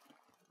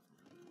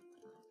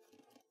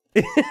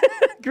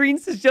 Green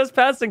says just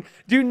passing.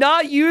 Do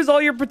not use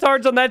all your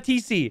petards on that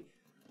TC.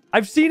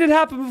 I've seen it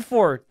happen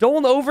before.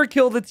 Don't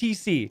overkill the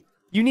TC.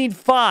 You need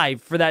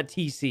 5 for that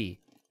TC.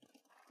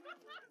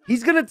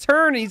 He's going to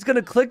turn and he's going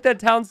to click that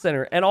town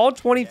center. And all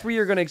 23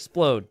 are going to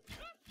explode.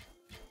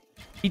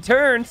 He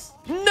turns.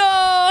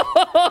 No!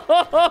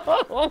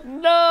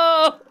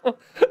 No!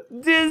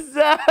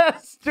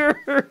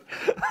 Disaster!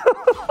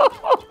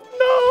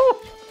 No!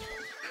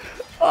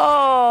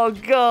 Oh,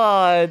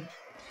 God.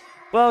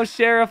 Well,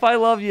 Sheriff, I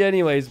love you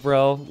anyways,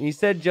 bro. He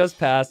said just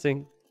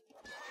passing.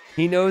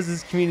 He knows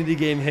his community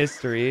game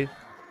history.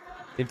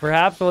 It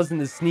perhaps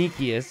wasn't the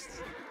sneakiest.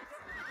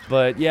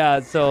 But, yeah,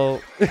 so...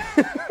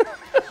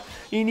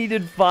 he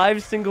needed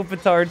 5 single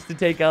petards to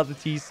take out the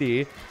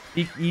TC.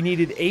 He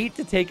needed 8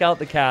 to take out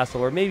the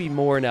castle, or maybe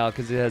more now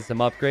because it has some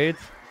upgrades.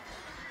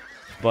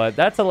 But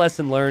that's a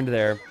lesson learned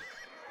there.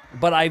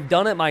 But I've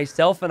done it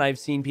myself, and I've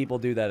seen people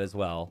do that as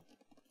well.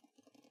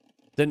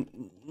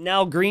 Then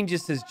now Green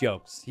just says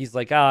jokes. He's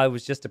like, it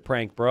was just a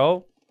prank,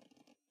 bro.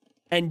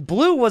 And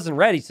Blue wasn't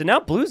ready, so now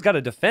Blue's got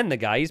to defend the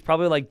guy. He's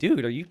probably like,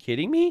 dude, are you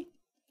kidding me?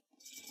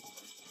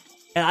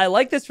 And I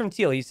like this from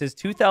Teal. He says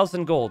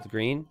 2,000 gold,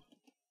 Green.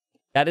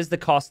 That is the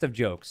cost of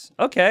jokes.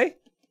 Okay.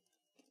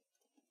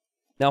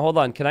 Now, hold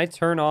on. Can I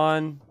turn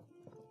on...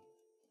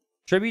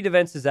 Tribute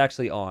events is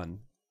actually on.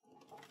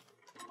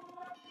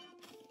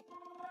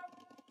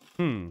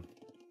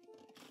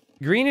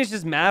 Green is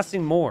just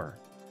massing more.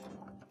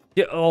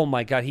 Yeah, oh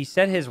my god. He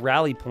set his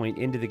rally point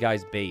into the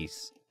guy's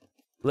base.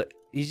 Look,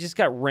 he's just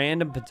got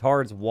random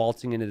petards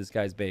waltzing into this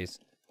guy's base.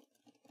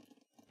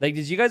 Like,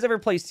 did you guys ever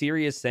play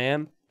Serious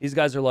Sam? These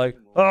guys are like,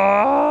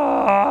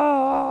 ah,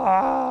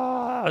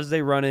 as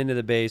they run into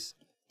the base.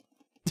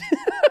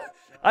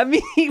 I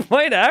mean, he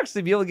might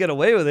actually be able to get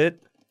away with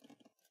it.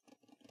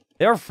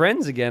 They are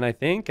friends again, I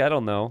think. I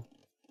don't know.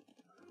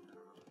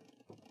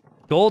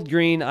 Gold,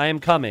 green, I am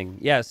coming.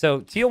 Yeah,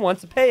 so Teal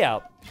wants a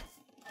payout.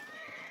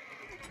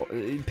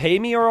 Pay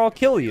me or I'll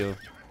kill you.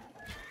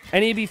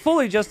 And he'd be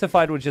fully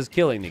justified with just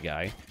killing the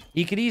guy.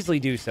 He could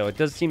easily do so. It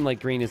does seem like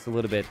green is a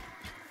little bit...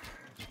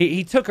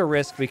 He took a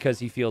risk because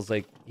he feels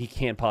like he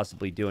can't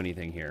possibly do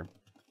anything here.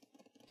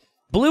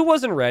 Blue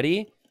wasn't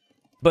ready,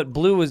 but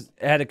blue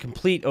had a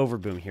complete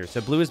overboom here.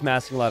 So blue is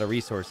massing a lot of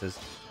resources.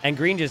 And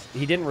green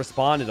he didn't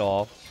respond at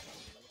all.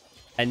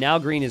 And now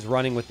green is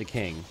running with the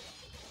king.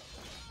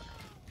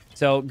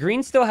 So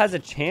green still has a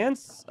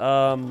chance.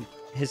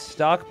 His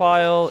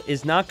stockpile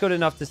is not good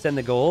enough to send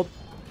the gold,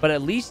 but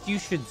at least you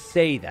should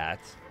say that.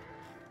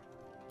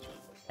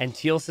 And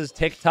Teal says,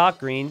 tick-tock,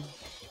 green.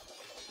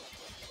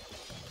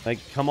 Like,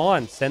 come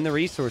on, send the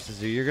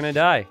resources or you're going to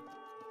die.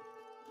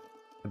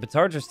 The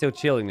Batards are still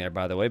chilling there,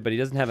 by the way, but he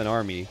doesn't have an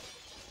army.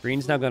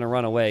 Green's not going to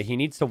run away. He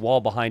needs to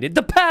wall behind it.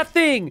 The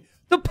pathing!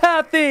 The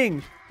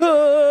pathing!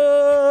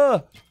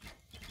 Ah!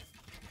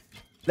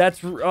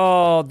 That's...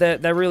 Oh,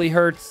 that really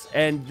hurts.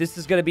 And this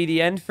is going to be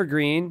the end for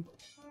green.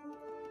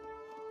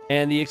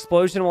 And the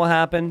explosion will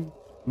happen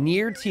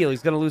near Teal.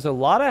 He's going to lose a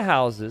lot of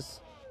houses.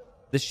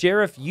 The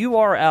sheriff, you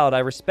are out. I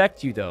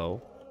respect you,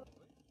 though.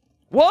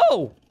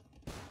 Whoa!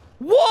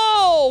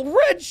 Whoa!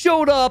 Red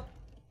showed up!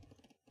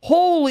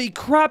 Holy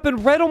crap,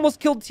 and red almost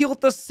killed Teal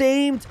at the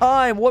same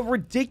time. What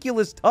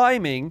ridiculous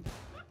timing.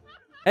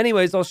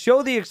 Anyways, I'll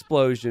show the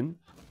explosion.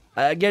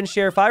 Again,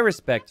 Sheriff, I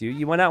respect you.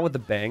 You went out with a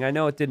bang. I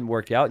know it didn't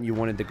work out and you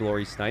wanted the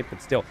glory snipe,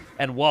 but still.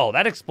 And whoa,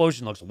 that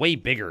explosion looks way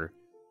bigger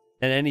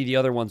than any of the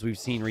other ones we've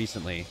seen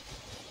recently.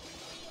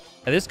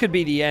 Now, this could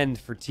be the end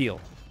for Teal.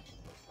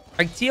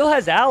 Like, Teal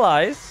has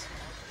allies,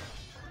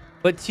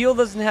 but Teal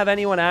doesn't have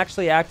anyone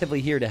actually actively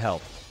here to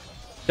help.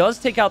 Does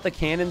take out the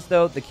cannons,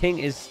 though. The king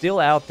is still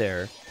out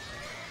there.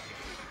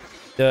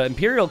 The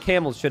Imperial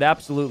camels should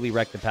absolutely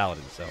wreck the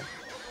paladins, so.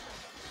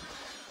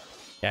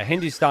 Yeah,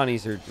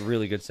 Hindustanis are a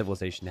really good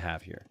civilization to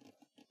have here.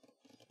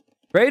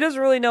 Gray doesn't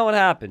really know what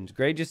happened.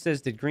 Gray just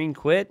says, did green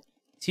quit?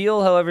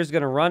 Teal, however, is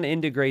going to run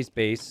into Gray's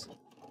base.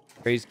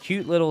 Gray's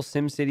cute little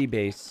SimCity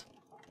base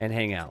and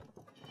hang out.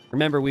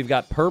 Remember, we've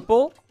got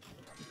purple.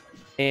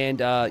 And,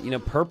 you know,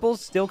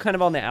 purple's still kind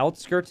of on the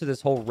outskirts of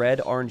this whole red,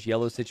 orange,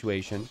 yellow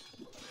situation.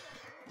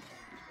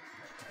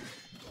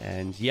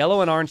 And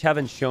yellow and orange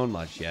haven't shown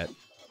much yet.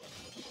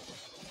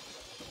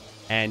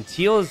 And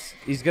Teal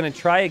he's going to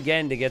try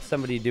again to get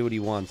somebody to do what he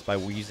wants by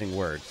using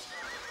words.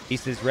 He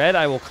says, red,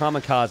 I will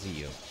kamikaze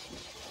you.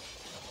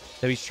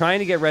 So he's trying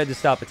to get red to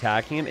stop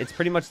attacking him. It's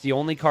pretty much the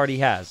only card he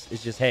has.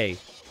 It's just, hey,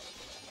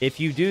 if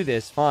you do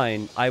this,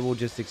 fine, I will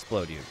just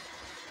explode you.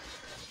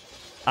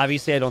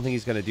 Obviously, I don't think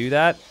he's going to do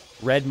that.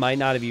 Red might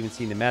not have even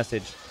seen the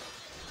message.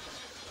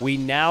 We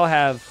now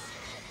have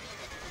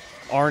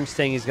orange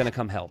saying he's going to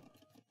come help.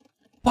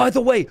 By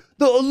the way,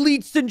 the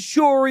elite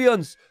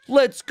Centurions!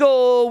 Let's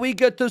go! We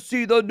get to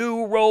see the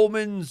new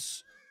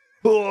Romans!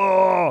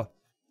 Ugh.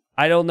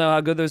 I don't know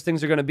how good those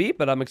things are going to be,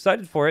 but I'm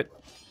excited for it.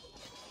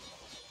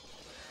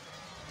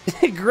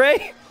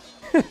 Gray?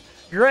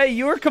 Gray,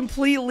 you are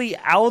completely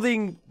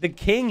outing the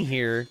king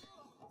here.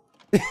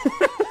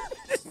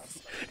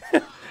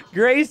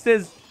 Gray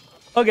says...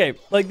 Okay,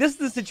 like, this is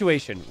the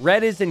situation.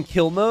 Red is in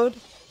kill mode,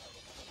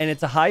 and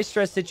it's a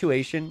high-stress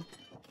situation,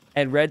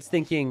 and Red's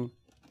thinking...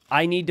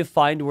 I need to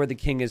find where the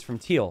king is from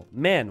Teal.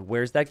 Man,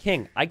 where's that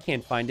king? I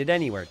can't find it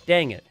anywhere.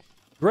 Dang it.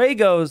 Gray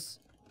goes,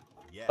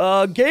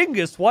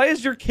 Genghis, why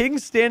is your king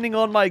standing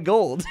on my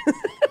gold?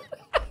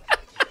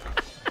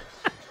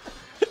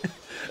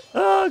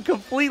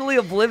 Completely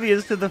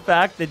oblivious to the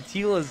fact that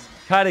Teal is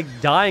kind of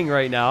dying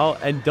right now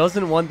and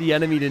doesn't want the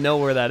enemy to know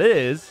where that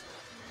is.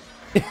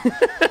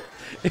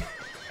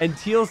 And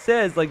Teal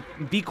says, like,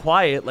 be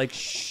quiet, like,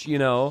 shh, you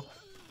know.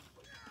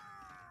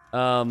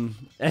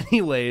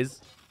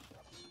 Anyways...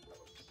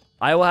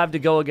 I will have to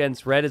go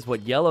against red is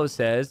what yellow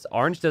says.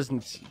 Orange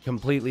doesn't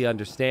completely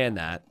understand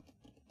that.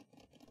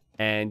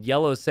 And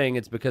yellow is saying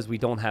it's because we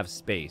don't have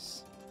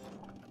space.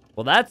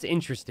 Well, that's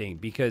interesting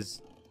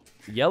because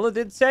yellow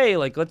did say,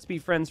 like, let's be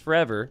friends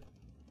forever.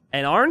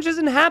 And orange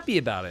isn't happy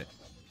about it.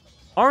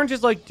 Orange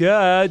is like,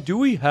 Dad, do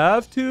we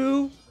have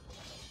to?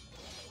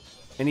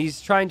 And he's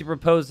trying to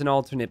propose an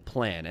alternate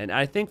plan. And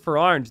I think for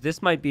orange,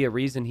 this might be a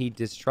reason he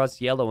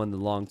distrusts yellow in the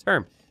long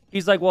term.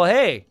 He's like, well,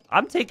 hey,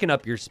 I'm taking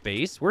up your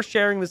space. We're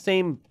sharing the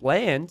same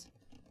land.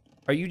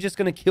 Are you just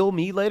going to kill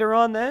me later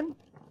on then?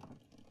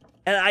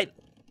 And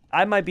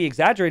I might be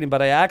exaggerating,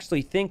 but I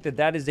actually think that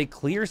that is a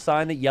clear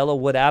sign that yellow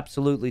would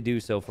absolutely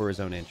do so for his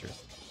own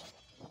interest.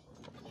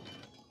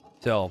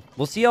 So,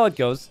 we'll see how it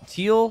goes.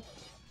 Teal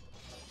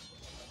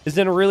is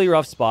in a really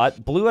rough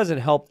spot. Blue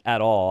hasn't helped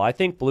at all. I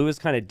think blue is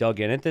kind of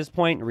dug in at this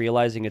point,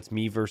 realizing it's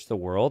me versus the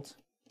world.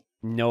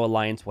 no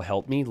alliance will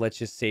help me. Let's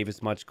just save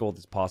as much gold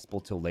as possible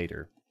till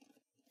later.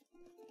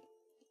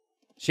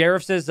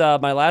 Sheriff says,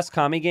 my last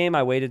Kami game,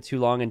 I waited too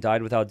long and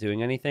died without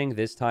doing anything.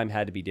 This time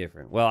had to be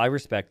different. Well, I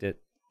respect it.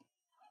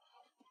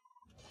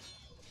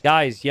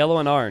 Guys, yellow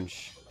and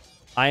orange.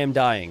 I am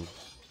dying.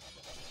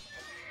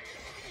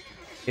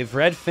 If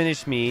red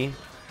finished me,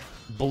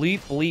 bleep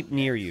bleep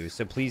near you,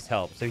 so please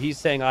help. So he's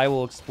saying I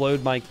will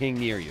explode my king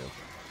near you.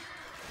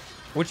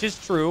 Which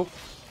is true.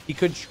 He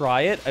could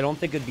try it. I don't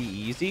think it'd be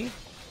easy.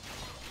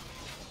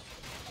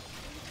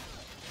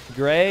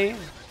 Gray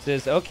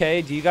says,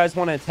 okay, do you guys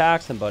want to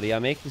attack somebody?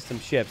 I'm making some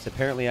ships.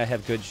 Apparently I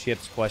have good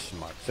ships, question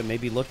mark. So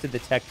maybe look at the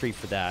tech tree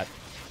for that.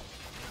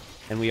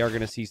 And we are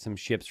going to see some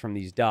ships from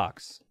these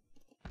docks.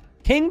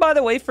 King, by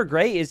the way, for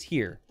Gray is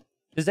here.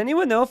 Does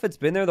anyone know if it's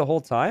been there the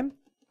whole time?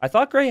 I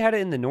thought Gray had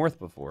it in the north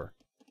before.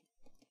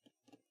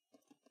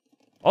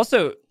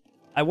 Also,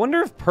 I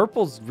wonder if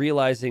Purple's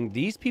realizing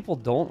these people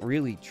don't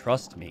really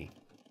trust me.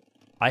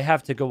 I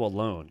have to go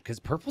alone, because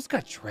Purple's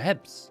got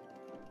Trebs.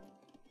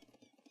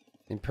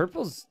 And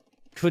Purple's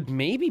could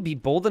maybe be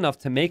bold enough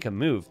to make a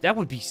move. That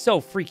would be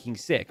so freaking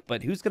sick,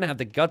 but who's going to have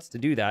the guts to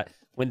do that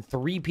when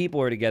 3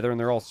 people are together and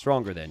they're all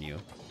stronger than you?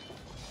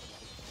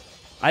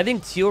 I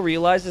think Teal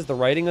realizes the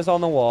writing is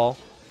on the wall.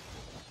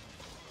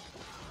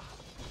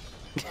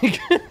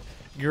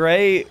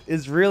 Gray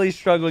is really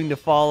struggling to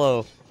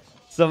follow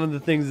some of the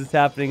things that's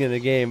happening in the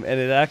game, and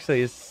it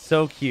actually is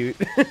so cute.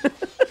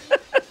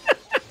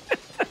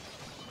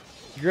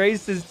 Gray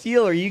says,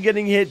 Teal, are you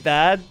getting hit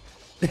bad?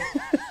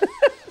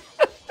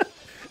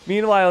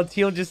 Meanwhile,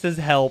 Teal just says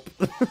help.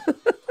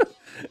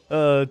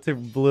 To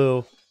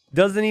Blue.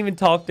 Doesn't even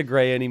talk to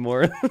Gray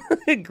anymore.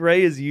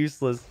 Gray is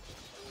useless.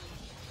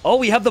 Oh,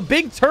 we have the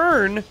big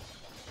turn,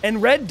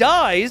 and red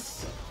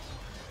dies.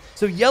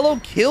 So yellow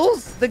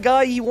kills the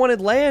guy he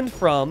wanted land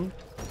from,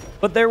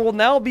 but there will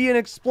now be an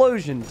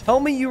explosion. Tell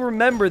me you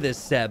remember this,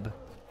 Seb.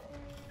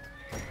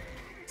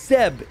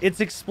 Seb, it's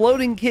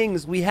Exploding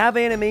Kings. We have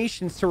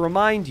animations to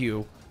remind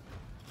you.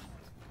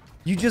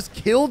 You just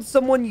killed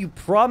someone you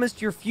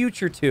promised your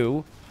future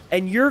to,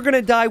 and you're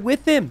gonna die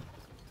with him.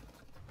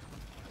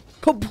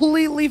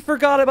 Completely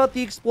forgot about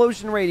the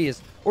explosion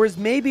radius, or is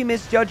maybe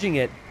misjudging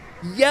it.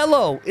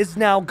 Yellow is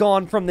now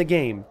gone from the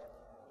game.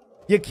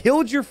 You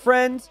killed your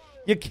friend,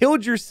 you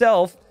killed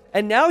yourself,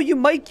 and now you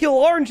might kill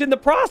orange in the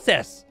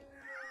process.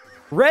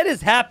 Red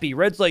is happy.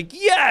 Red's like,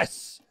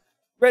 yes!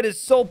 Red is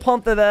so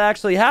pumped that that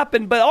actually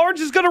happened, but orange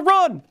is gonna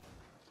run.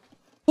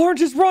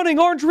 Orange is running.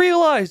 Orange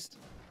realized.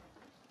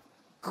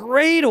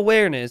 Great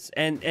awareness,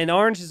 and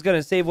orange is going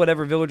to save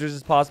whatever villagers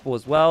as possible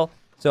as well.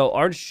 So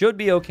orange should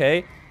be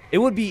okay. It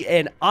would be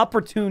an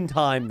opportune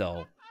time,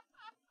 though,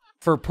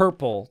 for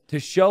purple to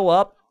show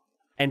up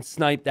and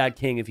snipe that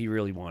king if he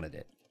really wanted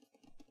it.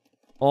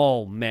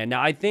 Oh, man.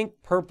 Now, I think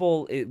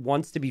purple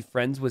wants to be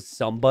friends with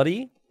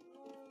somebody,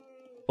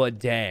 but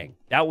dang,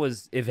 that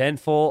was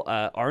eventful.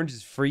 Orange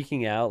is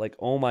freaking out, like,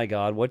 oh my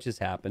god, what just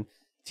happened?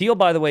 Teal,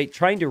 by the way,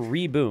 trying to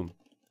reboom.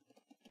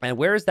 And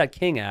where is that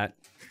king at?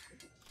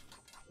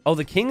 Oh,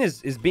 the king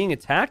is being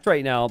attacked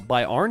right now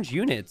by orange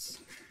units.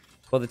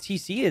 Well, the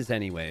TC is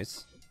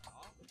anyways.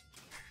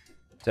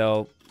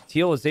 So,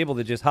 Teal is able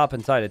to just hop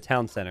inside a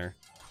town center.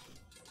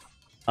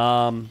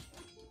 Yellow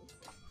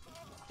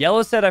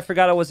said, I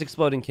forgot it was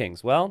Exploding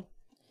Kings. Well,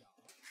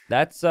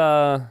 that's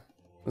kind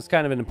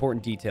of an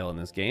important detail in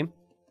this game.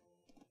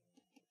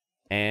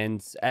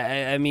 And,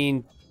 I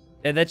mean,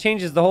 that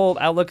changes the whole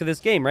outlook of this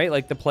game, right?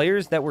 Like, the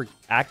players that were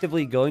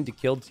actively going to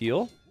kill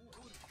Teal,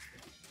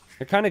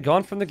 they're kind of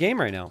gone from the game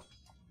right now.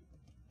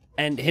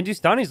 And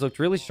Hindustanis looked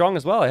really strong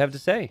as well, I have to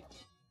say.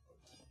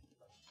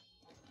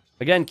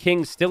 Again,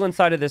 King still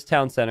inside of this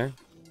town center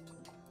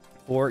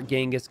for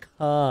Genghis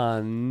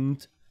Khan.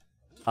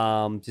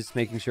 Just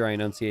making sure I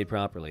enunciate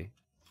properly.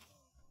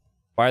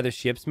 Why are the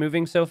ships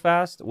moving so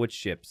fast? Which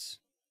ships?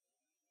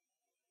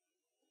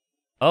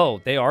 Oh,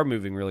 they are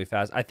moving really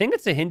fast. I think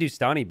it's a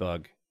Hindustani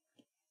bug.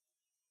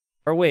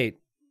 Or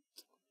wait,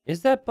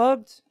 is that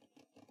bugged?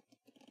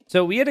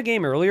 So we had a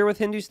game earlier with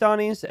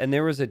Hindustanis, and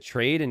there was a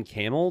trade and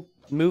camel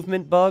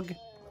movement bug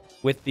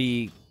with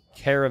the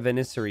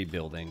caravansary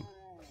building.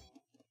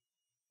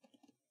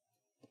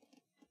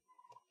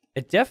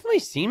 It definitely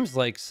seems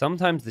like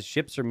sometimes the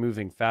ships are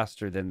moving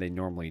faster than they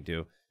normally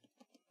do.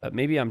 But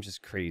maybe I'm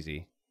just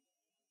crazy.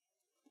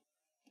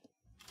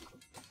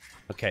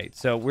 Okay,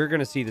 so we're going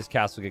to see this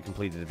castle get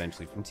completed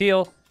eventually from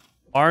Teal.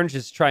 Orange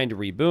is trying to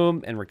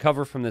reboom and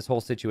recover from this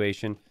whole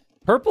situation.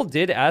 Purple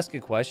did ask a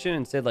question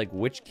and said, like,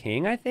 which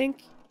king, I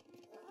think?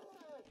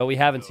 But we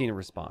haven't seen a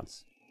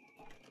response.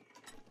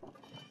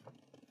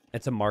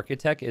 It's a market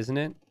tech, isn't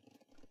it?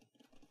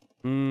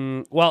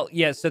 Well,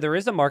 yeah, so there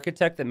is a market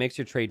tech that makes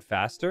your trade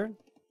faster.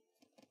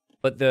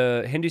 But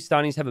the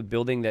Hindustanis have a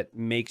building that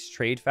makes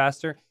trade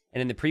faster.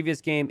 And in the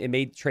previous game, it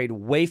made trade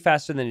way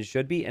faster than it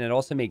should be. And it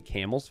also made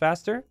camels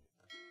faster.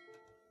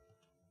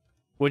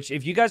 Which,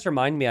 if you guys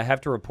remind me, I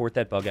have to report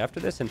that bug after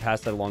this and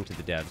pass that along to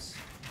the devs.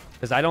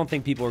 Because I don't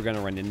think people are going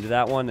to run into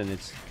that one, and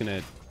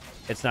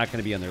it's not going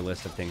to be on their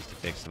list of things to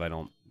fix if I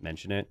don't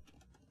mention it.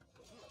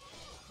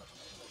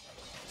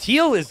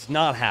 Teal is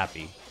not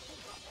happy.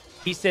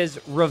 He says,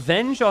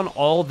 revenge on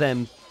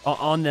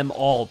them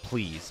all,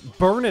 please.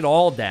 Burn it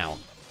all down.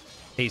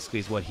 Basically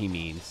is what he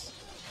means.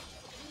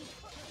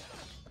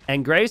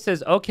 And Gray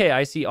says, okay,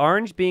 I see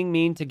Orange being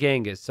mean to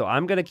Genghis, so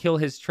I'm going to kill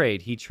his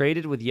trade. He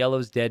traded with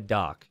Yellow's dead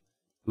Doc.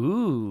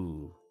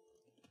 Ooh.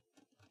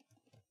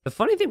 The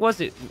funny thing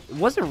was, it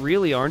wasn't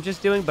really Orange's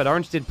doing, but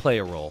Orange did play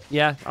a role.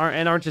 Yeah,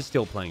 and Orange is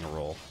still playing a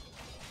role.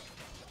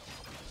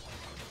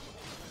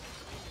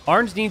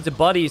 Orange needs a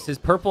buddy. He says,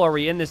 Purple, are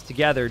we in this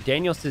together?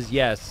 Daniel says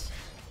yes.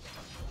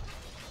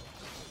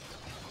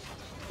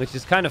 Which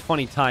is kind of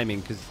funny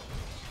timing, because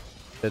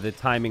the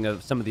timing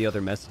of some of the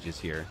other messages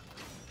here.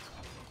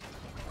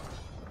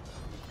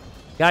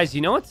 Guys,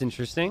 you know what's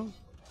interesting?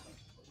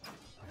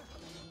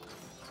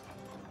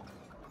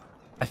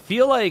 I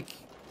feel like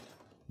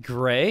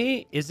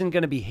Gray isn't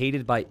going to be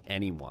hated by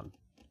anyone.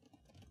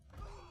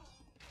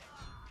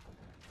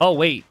 Oh,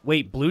 wait.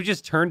 Blue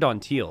just turned on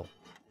Teal.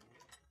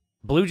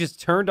 Blue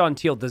just turned on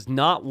Teal. Does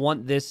not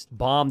want this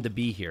bomb to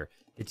be here.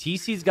 The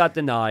TC's got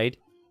denied.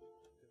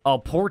 Oh,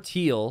 poor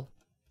Teal.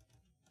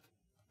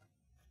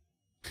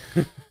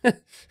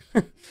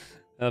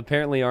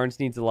 Apparently, Orange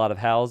needs a lot of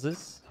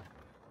houses.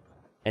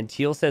 And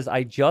Teal says,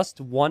 I just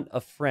want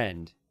a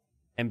friend.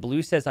 And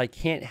Blue says, I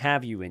can't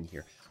have you in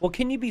here. Well,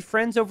 can you be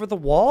friends over the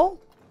wall?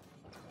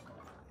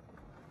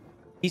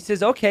 He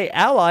says, okay,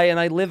 ally, and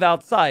I live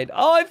outside.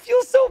 Oh, I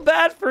feel so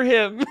bad for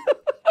him.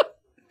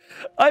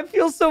 I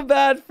feel so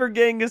bad for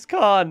Genghis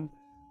Khan.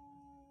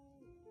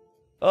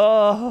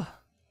 Oh.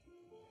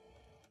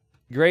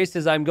 Gray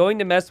says, I'm going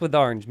to mess with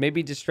Orange.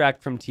 Maybe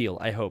distract from Teal,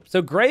 I hope.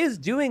 So Gray is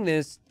doing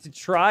this to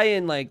try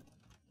and, like,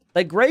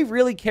 Gray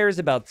really cares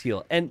about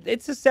Teal. And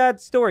it's a sad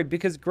story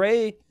because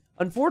Gray,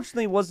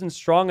 unfortunately, wasn't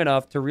strong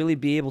enough to really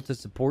be able to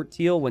support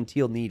Teal when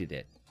Teal needed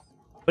it.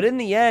 But in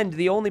the end,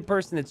 the only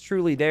person that's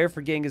truly there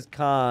for Genghis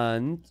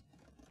Khan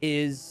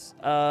is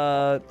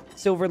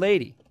Silver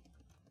Lady.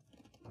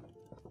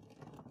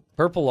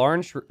 Purple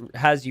Orange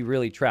has you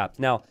really trapped.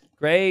 Now,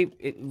 Gray,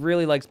 it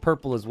really likes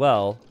Purple as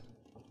well.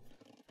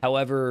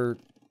 However,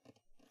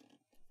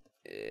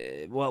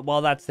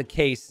 while that's the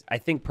case, I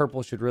think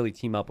Purple should really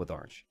team up with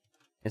Orange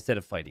instead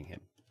of fighting him.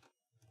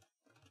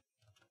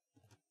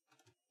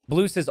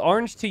 Blue says,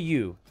 Orange to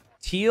you.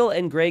 Teal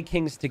and Gray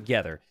Kings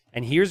together.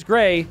 And here's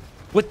Gray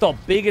with the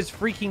biggest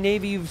freaking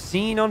navy you've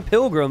seen on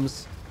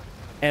Pilgrims.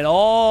 And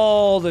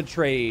all the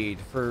trade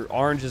for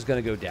Orange is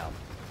going to go down.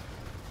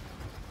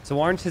 So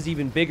Orange has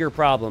even bigger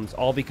problems,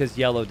 all because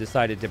Yellow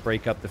decided to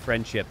break up the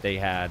friendship they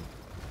had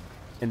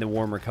in the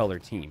warmer color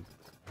team.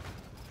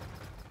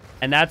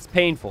 And that's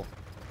painful.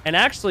 And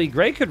actually,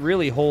 Gray could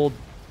really hold...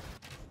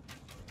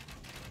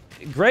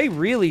 Gray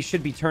really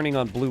should be turning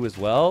on Blue as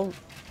well,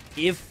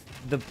 if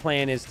the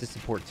plan is to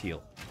support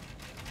Teal.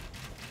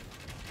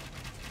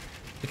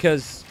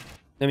 Because,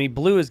 I mean,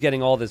 Blue is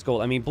getting all this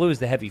gold. I mean, Blue is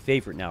the heavy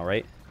favorite now,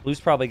 right? Blue's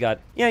probably got,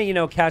 yeah, you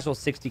know, casual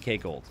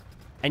 60k gold.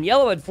 And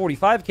Yellow had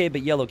 45k,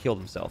 but Yellow killed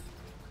himself.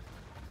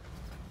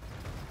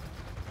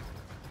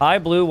 Hi,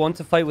 Blue, want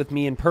to fight with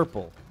me in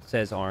Purple,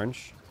 says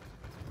Orange.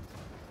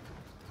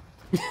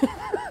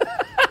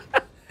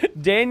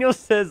 Daniel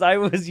says, I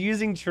was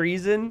using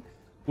treason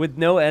with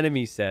no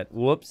enemy set.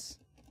 Whoops.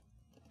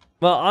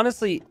 Well,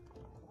 honestly,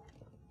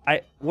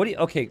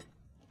 okay,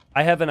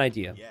 I have an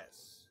idea.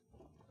 Yes.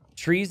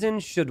 Treason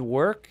should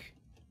work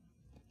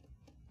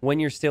when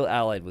you're still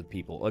allied with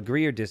people.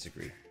 Agree or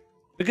disagree?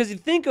 Because you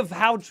think of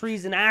how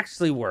treason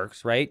actually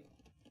works, right?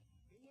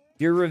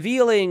 You're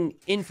revealing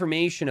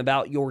information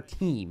about your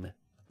team,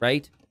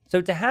 right?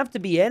 So to have to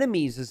be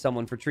enemies of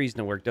someone for treason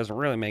to work doesn't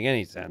really make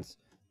any sense.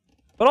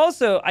 But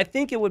also, I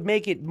think it would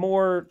make it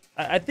more...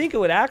 I think it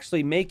would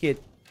actually make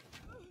it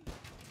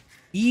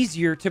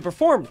easier to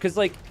perform. Because,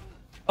 like,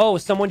 oh,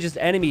 someone just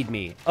enemied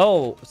me.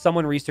 Oh,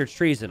 someone researched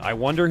treason. I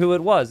wonder who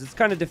it was. This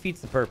kind of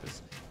defeats the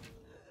purpose.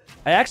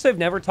 I actually have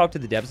never talked to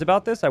the devs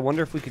about this. I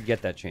wonder if we could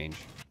get that change.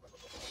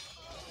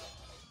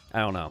 I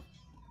don't know.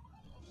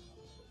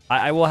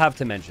 I will have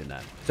to mention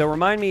that. So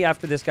remind me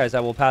after this, guys. I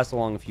will pass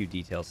along a few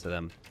details to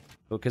them.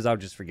 Because I'll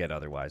just forget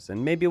otherwise.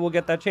 And maybe we'll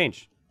get that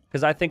changed.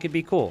 Because I think it'd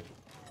be cool.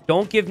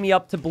 Don't give me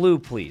up to Blue,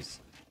 please.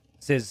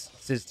 Says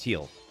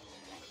Teal.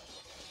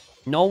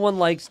 No one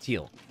likes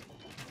Teal.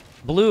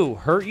 Blue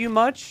hurt you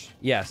much?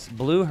 Yes.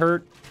 Blue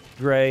hurt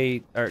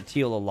Gray or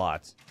Teal a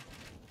lot.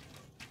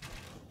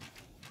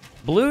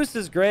 Blue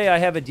says, Gray, I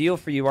have a deal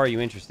for you. Are you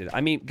interested?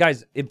 I mean,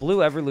 guys, if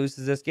Blue ever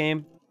loses this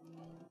game,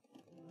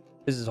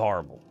 this is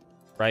horrible,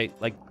 right?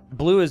 Like,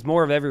 Blue is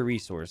more of every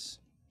resource.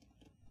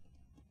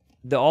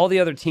 All the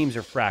other teams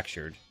are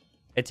fractured.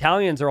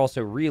 Italians are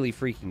also really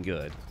freaking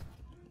good.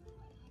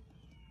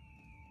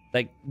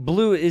 Like,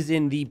 Blue is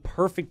in the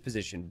perfect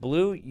position.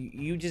 Blue,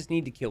 you just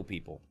need to kill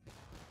people.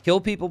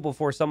 Kill people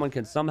before someone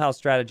can somehow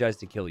strategize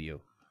to kill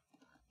you.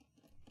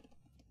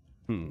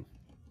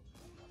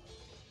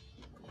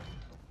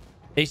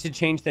 They should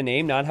change the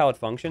name, not how it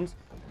functions.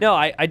 No,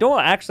 I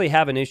don't actually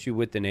have an issue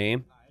with the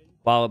name,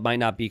 while it might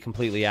not be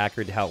completely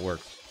accurate to how it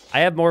works. I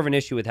have more of an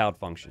issue with how it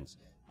functions.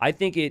 I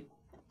think it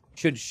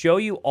should show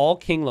you all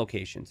king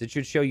locations. It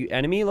should show you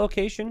enemy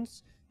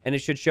locations, and it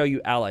should show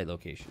you ally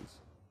locations.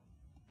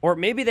 Or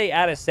maybe they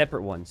add a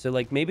separate one. So,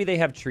 like, maybe they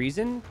have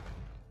treason,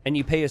 and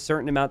you pay a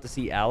certain amount to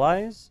see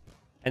allies,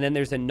 and then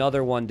there's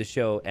another one to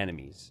show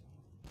enemies.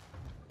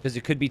 Because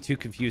it could be too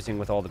confusing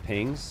with all the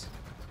pings.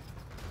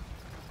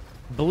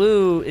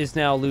 Blue is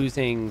now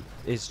losing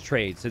his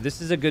trade. So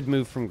this is a good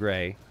move from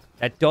Gray.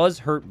 That does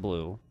hurt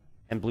Blue,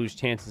 and Blue's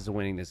chances of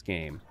winning this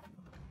game.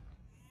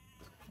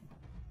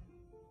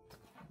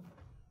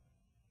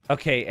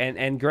 Okay,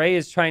 and Gray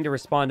is trying to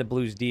respond to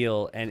Blue's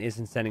deal and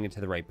isn't sending it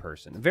to the right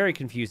person. A very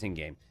confusing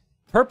game.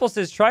 Purple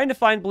says, trying to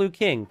find Blue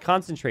King.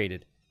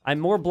 Concentrated. I'm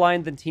more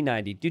blind than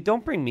T90. Dude,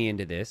 don't bring me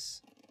into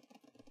this.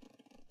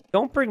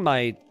 Don't bring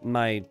my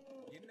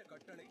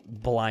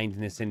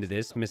blindness into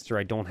this, Mr.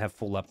 I don't have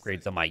full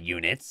upgrades on my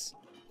units.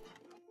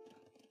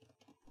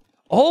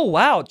 Oh,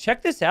 wow.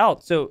 Check this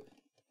out. So,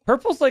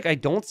 Purple's like, I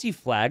don't see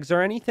flags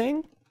or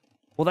anything.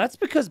 Well, that's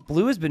because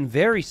Blue has been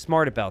very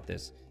smart about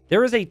this.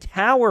 There is a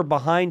tower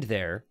behind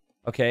there,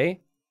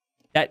 okay,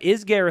 that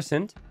is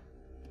garrisoned,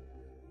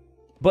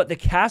 but the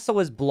castle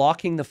is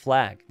blocking the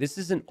flag. This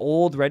is an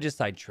old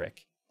regicide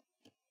trick.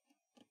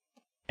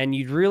 And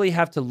you'd really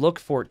have to look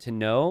for it to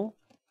know.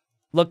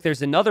 Look,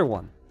 there's another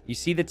one. You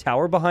see the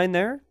tower behind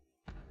there?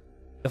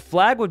 The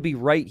flag would be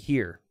right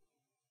here.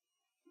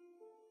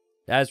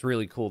 That's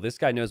really cool. This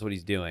guy knows what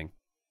he's doing.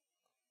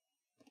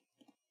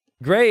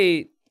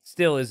 Gray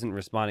still isn't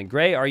responding.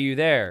 Gray, are you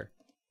there?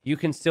 You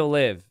can still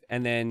live.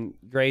 And then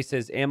Gray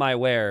says, am I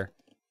where?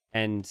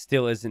 And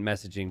still isn't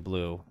messaging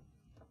Blue.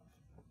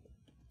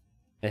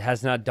 It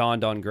has not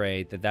dawned on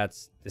Gray that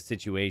that's the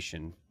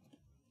situation.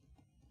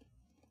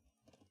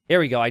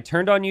 Here we go. I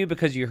turned on you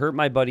because you hurt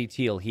my buddy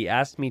Teal. He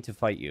asked me to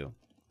fight you.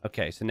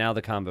 Okay, so now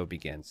the combo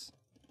begins.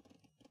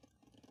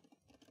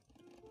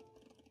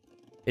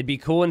 It'd be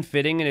cool and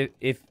fitting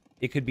if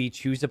it could be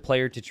choose a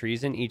player to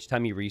treason each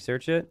time you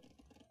research it.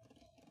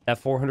 That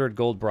 400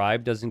 gold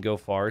bribe doesn't go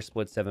far.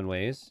 Split 7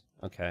 ways.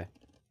 Okay.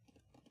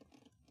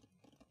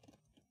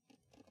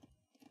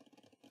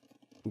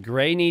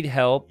 Gray need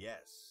help.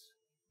 Yes.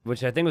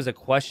 Which I think was a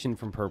question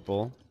from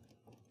Purple.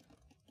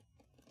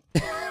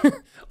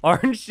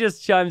 Orange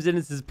just chimes in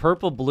and says,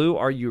 Purple, Blue,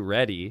 are you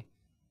ready?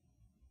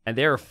 And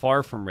they are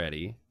far from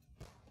ready.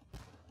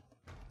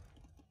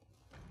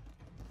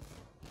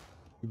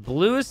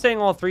 Blue is saying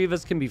all three of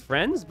us can be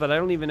friends, but I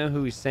don't even know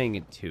who he's saying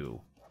it to.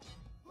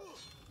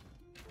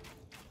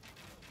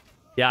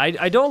 Yeah,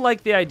 I don't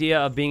like the idea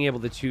of being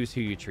able to choose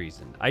who you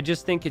treason. I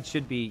just think it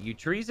should be you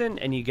treason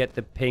and you get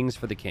the pings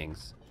for the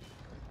kings.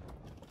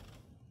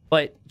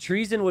 But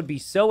treason would be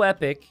so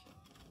epic.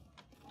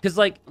 Because,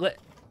 like,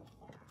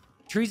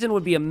 treason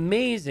would be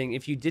amazing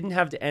if you didn't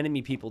have to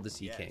enemy people to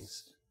see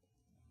kings.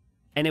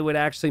 And it would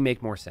actually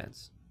make more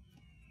sense.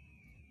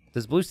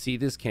 Does Blue see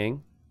this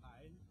king?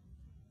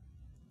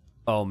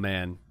 Oh,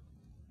 man.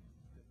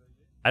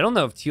 I don't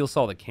know if Teal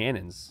saw the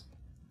cannons.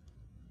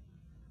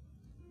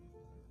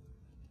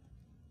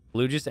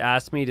 Blue just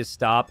asked me to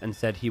stop and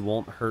said he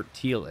won't hurt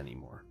Teal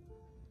anymore.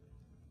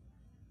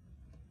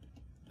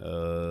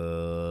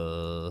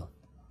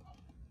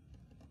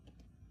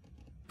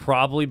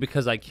 Probably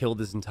because I killed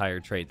his entire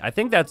trade. I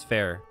think that's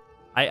fair.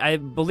 I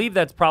believe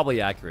that's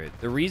probably accurate.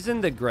 The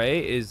reason that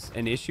Gray is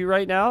an issue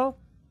right now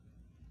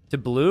to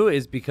Blue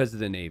is because of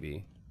the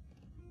Navy.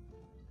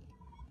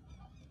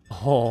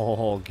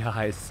 Oh,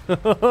 guys.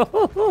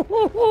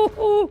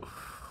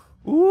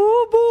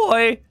 Ooh,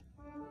 boy.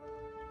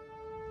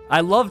 I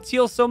love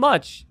Teal so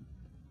much.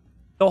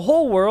 The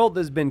whole world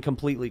has been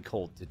completely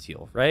cold to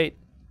Teal, right?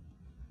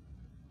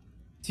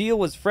 Teal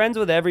was friends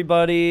with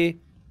everybody.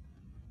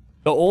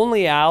 The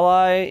only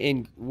ally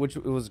in which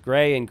was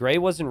Gray, and Gray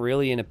wasn't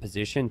really in a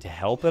position to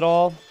help at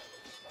all.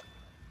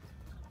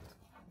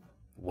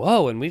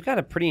 Whoa, and we've got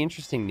a pretty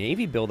interesting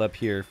Navy build up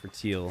here for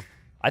Teal.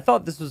 I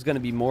thought this was going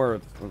to be more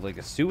of like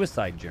a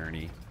suicide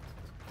journey.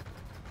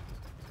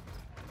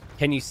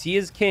 Can you see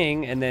his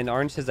king? And then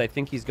Orange says, I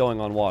think he's going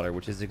on water,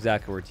 which is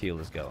exactly where Teal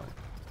is going.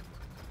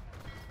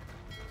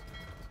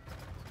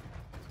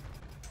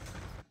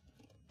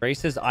 Gray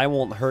says, I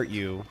won't hurt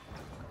you.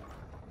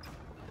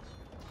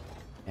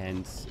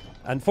 And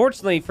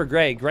unfortunately for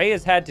Gray, Gray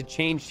has had to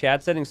change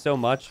chat settings so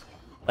much.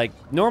 Like,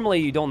 normally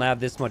you don't have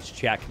this much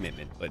chat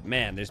commitment. But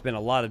man, there's been a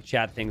lot of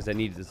chat things that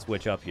needed to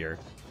switch up here.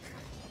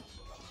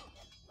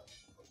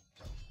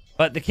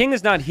 But the king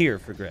is not here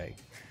for Gray.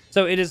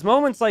 So it is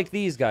moments like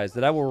these, guys,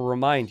 that I will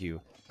remind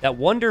you that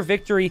Wonder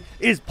Victory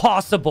is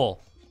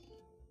possible.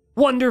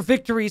 Wonder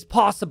Victory is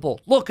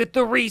possible. Look at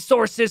the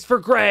resources for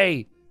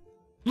Gray.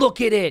 Look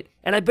at it.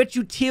 And I bet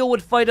you Teal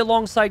would fight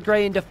alongside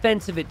Gray in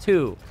defense of it,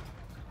 too.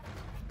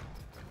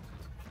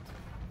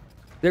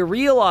 They're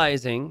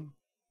realizing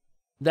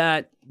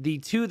that the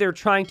two they're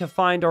trying to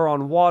find are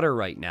on water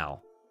right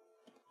now.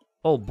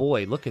 Oh,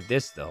 boy. Look at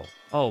this, though.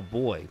 Oh,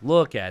 boy.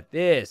 Look at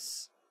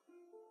this.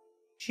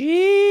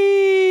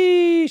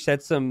 Sheesh.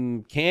 That's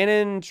some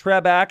cannon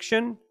treb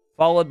action,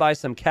 followed by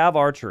some cav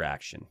archer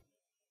action.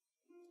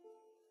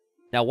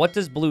 Now, what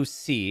does Blue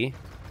see?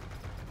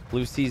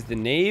 Blue sees the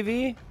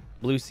Navy.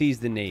 Blue sees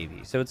the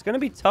Navy. So it's going to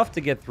be tough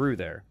to get through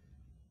there.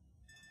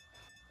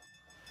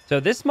 So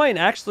this might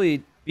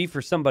actually be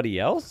for somebody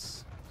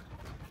else.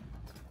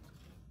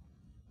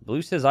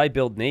 Blue says, I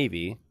build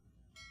Navy.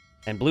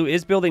 And Blue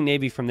is building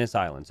Navy from this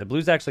island. So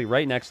Blue's actually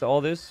right next to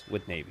all this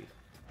with Navy.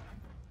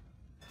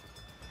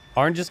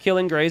 Orange is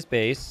killing Gray's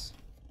base.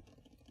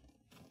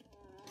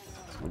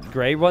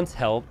 Gray wants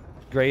help.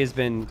 Gray has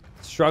been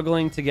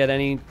struggling to get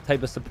any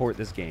type of support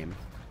this game.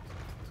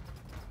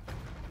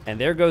 And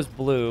there goes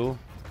Blue.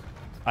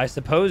 I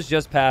suppose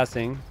just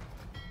passing.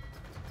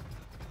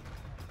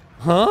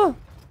 Huh?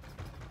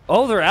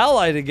 Oh, they're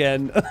allied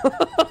again.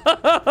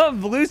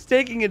 Blue's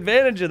taking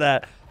advantage of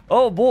that.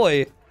 Oh,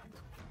 boy.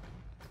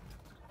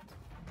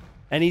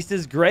 And he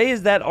says, Gray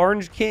is that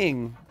orange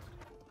king.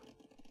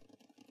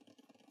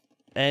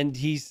 And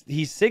he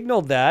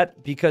signaled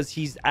that because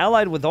he's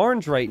allied with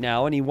orange right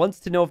now, and he wants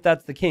to know if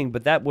that's the king.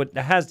 But that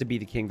has to be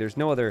the king. There's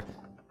no other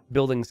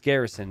buildings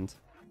garrisoned.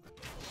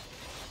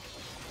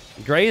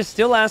 Gray is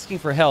still asking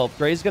for help.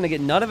 Gray's going to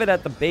get none of it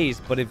at the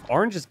base, but if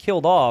orange is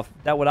killed off,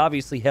 that would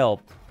obviously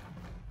help.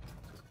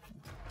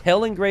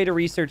 Telling Gray to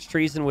research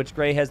treason, which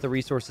Gray has the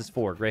resources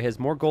for. Gray has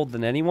more gold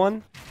than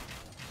anyone.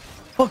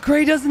 But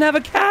Gray doesn't have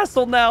a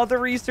castle now to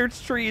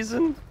research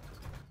treason.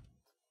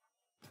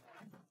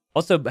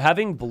 Also,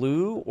 having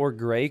blue or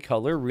gray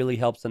color really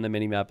helps on the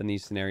minimap in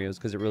these scenarios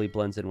because it really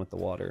blends in with the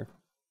water.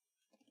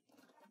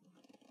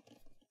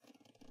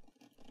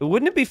 But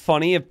wouldn't it be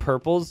funny if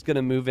purple's going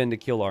to move in to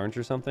kill orange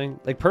or something?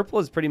 Like, purple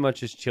is pretty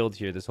much just chilled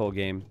here this whole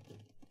game.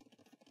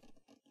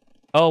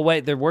 Oh,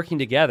 wait, they're working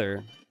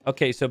together.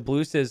 Okay, so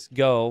blue says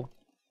go.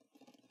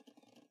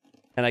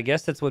 And I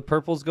guess that's what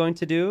purple's going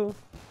to do.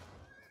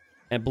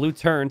 And blue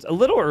turns a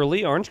little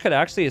early. Orange could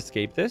actually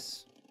escape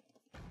this,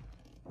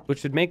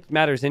 which would make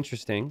matters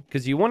interesting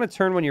because you want to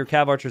turn when your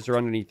cav archers are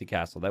underneath the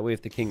castle. That way,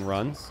 if the king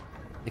runs,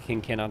 the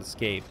king cannot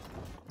escape.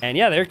 And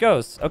yeah, there it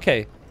goes.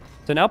 Okay,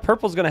 so now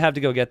purple's going to have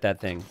to go get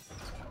that thing.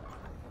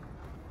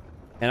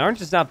 And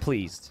orange is not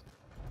pleased.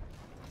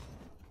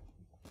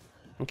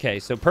 Okay,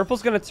 so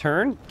purple's going to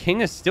turn.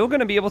 King is still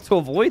going to be able to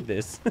avoid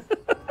this.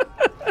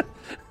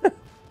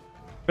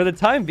 For the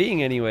time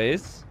being,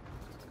 anyways.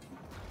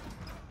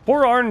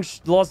 Poor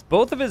orange lost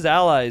both of his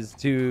allies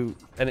to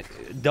a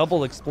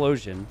double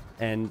explosion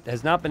and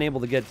has not been able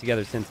to get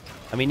together since.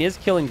 I mean, he is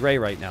killing Gray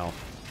right now.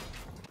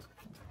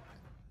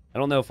 I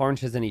don't know if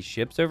orange has any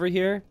ships over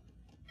here.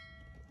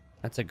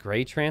 That's a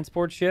Gray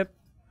transport ship.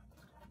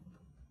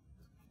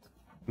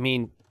 I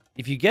mean,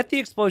 if you get the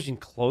explosion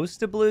close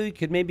to blue, you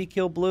could maybe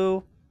kill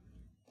blue.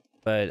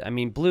 But, I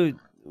mean, blue,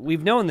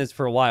 we've known this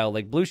for a while.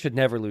 Like, blue should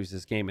never lose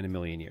this game in a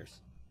million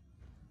years.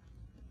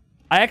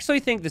 I actually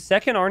think the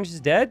second orange is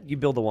dead, you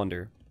build a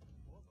wonder.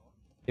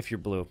 If you're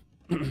blue.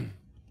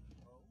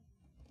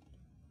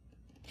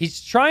 He's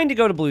trying to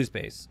go to blue's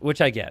base, which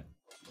I get.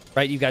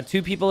 Right? You've got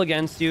two people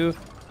against you.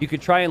 You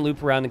could try and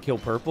loop around and kill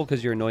purple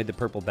because you're annoyed that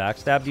purple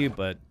backstabbed you,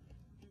 but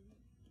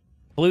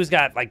blue's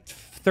got like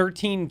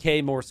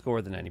 13k more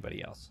score than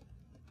anybody else.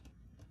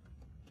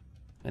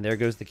 And there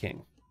goes the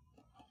king.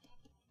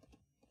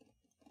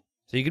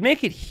 So you can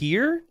make it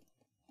here.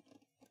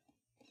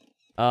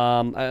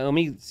 Let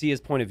me see his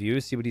point of view,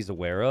 see what he's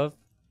aware of.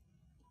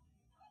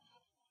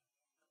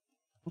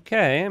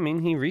 Okay, I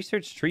mean, he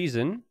researched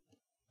treason.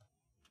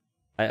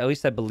 At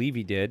least I believe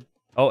he did.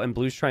 Oh, and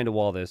blue's trying to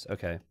wall this.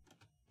 Okay.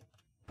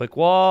 Quick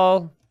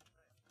wall.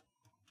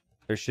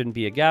 There shouldn't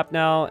be a gap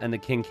now, and the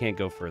king can't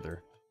go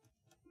further.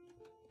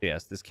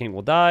 Yes, this king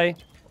will die.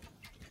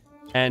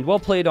 And well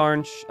played,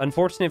 orange.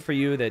 Unfortunate for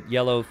you that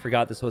yellow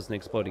forgot this was an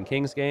exploding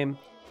kings game,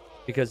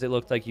 because it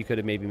looked like you could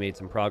have maybe made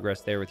some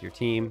progress there with your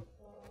team.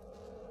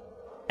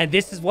 And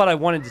this is what I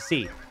wanted to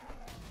see.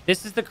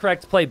 This is the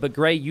correct play, but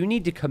Gray, you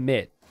need to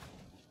commit.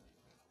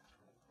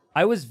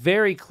 I was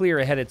very clear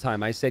ahead of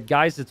time. I said,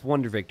 guys, it's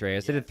wonder victory. I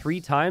said it 3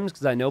 times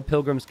because I know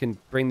pilgrims can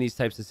bring these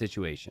types of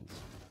situations.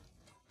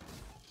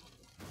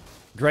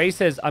 Gray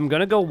says, I'm going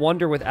to go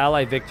wonder with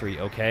ally victory,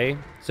 okay?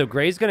 So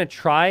Gray's going to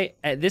try.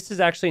 This is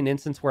actually an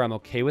instance where I'm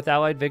okay with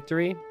allied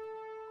victory.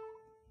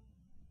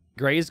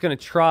 Gray is going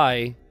to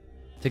try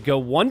to go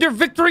wonder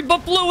victory,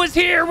 but blue is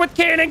here with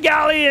cannon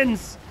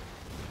galleons.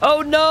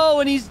 Oh,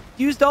 no, and he's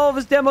used all of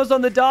his demos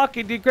on the dock.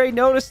 And did Gray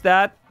notice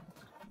that?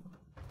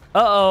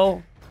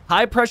 Uh-oh.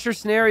 High-pressure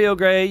scenario,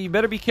 Gray. You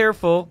better be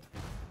careful.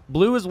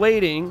 Blue is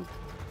waiting.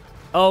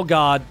 Oh,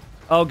 God.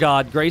 Oh,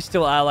 God. Gray's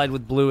still allied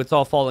with blue. It's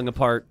all falling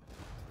apart.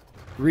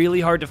 Really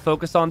hard to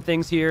focus on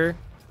things here.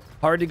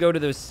 Hard to go to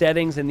those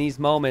settings in these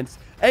moments.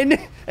 And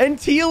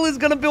Teal is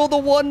going to build a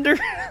wonder.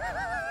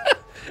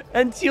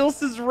 And Teal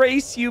says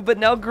race you, but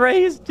now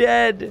Gray is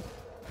dead.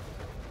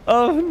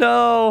 Oh,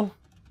 no.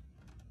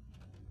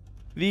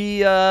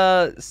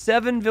 The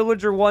 7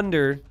 villager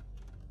wonder,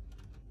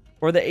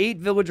 or the 8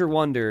 villager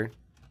wonder.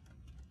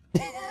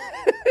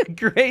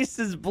 Grace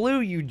is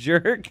blue, you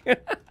jerk.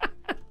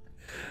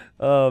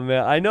 Oh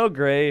man, I know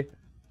Gray.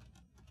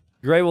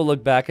 Gray will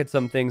look back at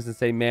some things and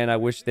say, man, I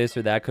wish this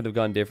or that could have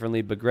gone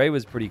differently, but Gray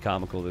was pretty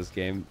comical this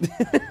game.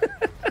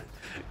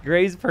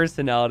 Gray's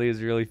personality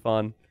is really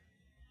fun.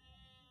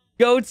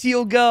 Go,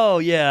 Teal, go.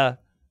 Yeah.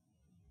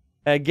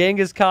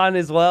 Genghis Khan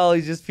as well.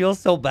 He just feels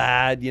so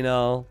bad, you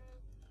know.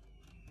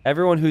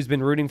 Everyone who's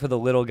been rooting for the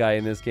little guy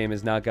in this game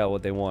has not got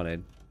what they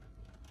wanted.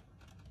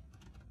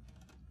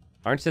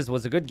 Orange says,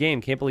 was a good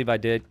game. Can't believe I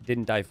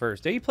didn't die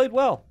first. Yeah, you played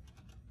well.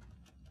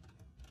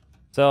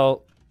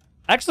 So,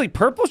 actually,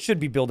 Purple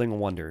should be building a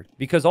wonder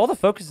because all the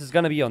focus is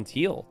going to be on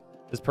Teal.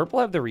 Does Purple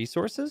have the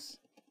resources?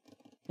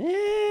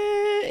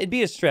 It'd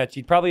be a stretch.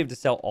 You'd probably have to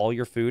sell all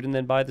your food and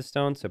then buy the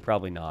stone, so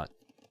probably not.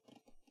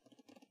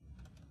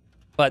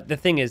 But the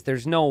thing is,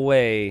 there's no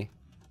way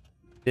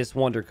this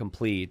wonder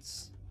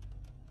completes.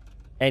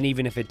 And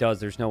even if it does,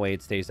 there's no way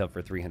it stays up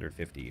for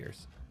 350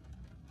 years.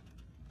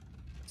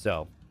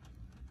 So,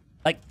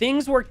 like,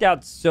 things worked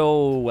out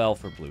so well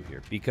for blue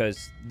here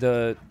because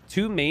the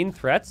two main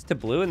threats to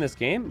blue in this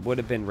game would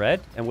have been red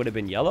and would have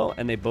been yellow,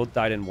 and they both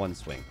died in one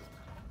swing.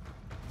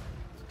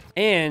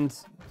 And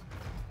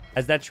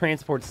as that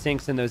transport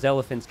sinks and those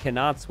elephants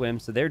cannot swim,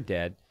 so they're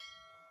dead.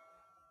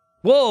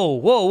 Whoa,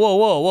 whoa, whoa,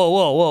 whoa, whoa,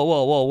 whoa, whoa,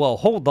 whoa, whoa, whoa.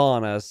 Hold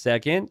on a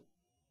second.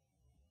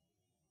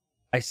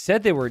 I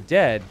said they were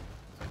dead.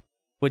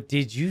 But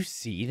did you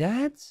see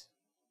that?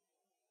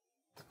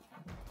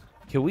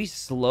 Can we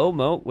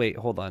slow-mo? Wait,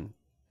 hold on.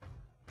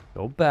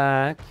 Go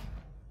back.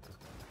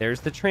 There's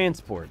the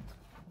transport.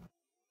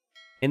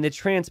 In the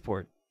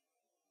transport,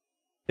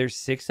 there's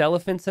 6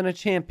 elephants and a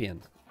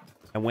champion.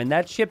 And when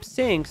that ship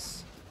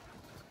sinks,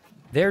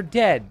 they're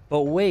dead.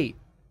 But wait.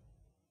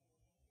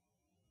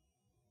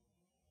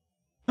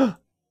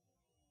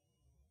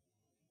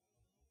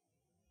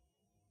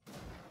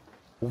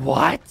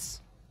 What?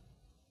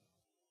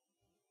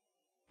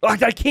 I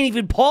can't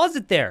even pause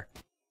it there.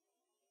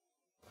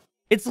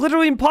 It's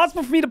literally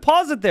impossible for me to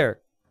pause it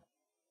there.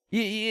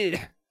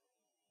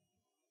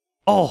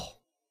 Oh.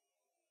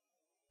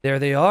 There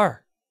they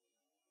are.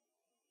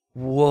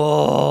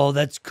 Whoa,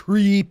 that's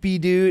creepy,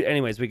 dude.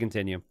 Anyways, we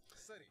continue.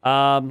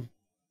 So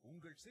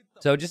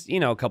just, you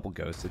know, a couple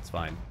ghosts. It's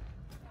fine.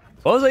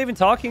 What was I even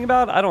talking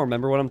about? I don't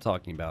remember what I'm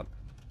talking about.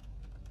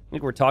 I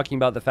think we're talking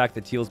about the fact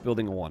that Teal's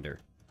building a wonder.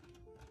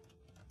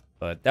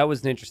 But that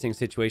was an interesting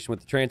situation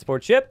with the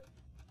transport ship.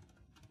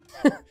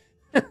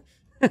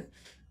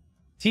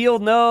 Teal,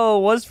 no,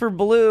 was for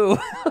blue.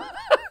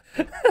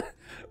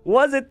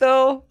 Was it,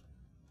 though?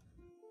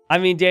 I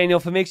mean, Daniel,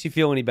 if it makes you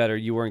feel any better,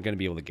 you weren't going to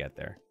be able to get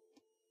there.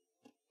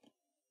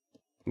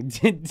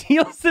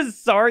 Teal says,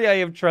 sorry, I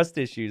have trust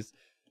issues.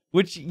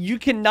 Which you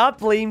cannot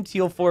blame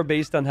Teal for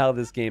based on how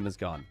this game has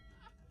gone.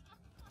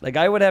 Like,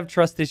 I would have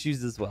trust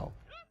issues as well.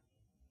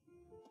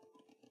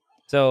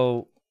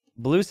 So,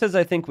 blue says,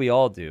 I think we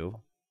all do.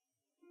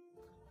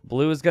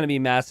 Blue is going to be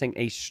massing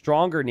a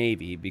stronger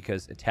navy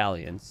because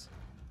Italians.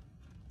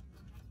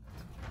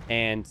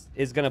 And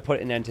is going to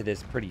put an end to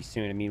this pretty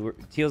soon. I mean,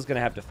 Teal's going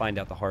to have to find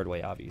out the hard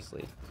way,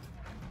 obviously.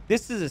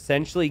 This is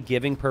essentially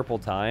giving Purple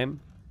time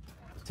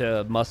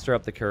to muster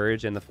up the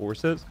courage and the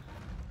forces.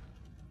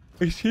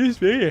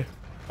 Excuse me.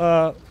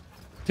 To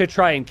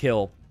try and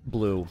kill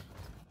Blue.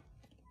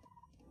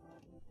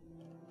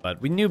 But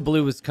we knew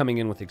Blue was coming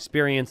in with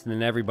experience, and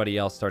then everybody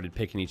else started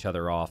picking each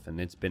other off, and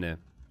it's been a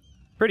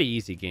pretty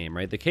easy game,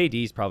 right? The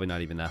KD's probably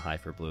not even that high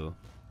for Blue.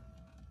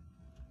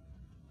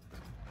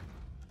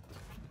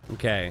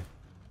 Okay.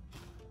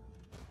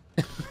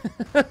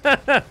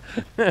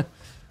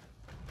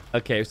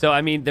 Okay, so,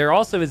 I mean, there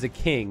also is a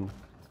king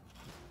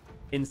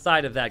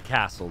inside of that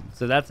castle.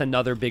 So that's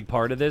another big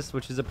part of this,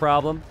 which is a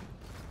problem.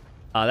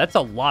 That's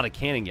a lot of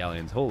cannon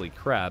galleons. Holy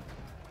crap.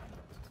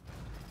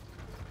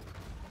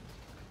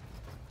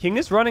 King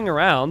is running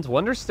around.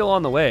 Wonder's still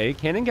on the way.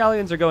 Cannon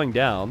galleons are going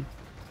down.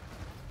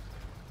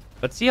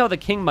 Let's see how the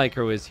king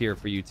micro is here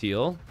for you,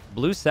 Teal.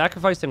 Blue's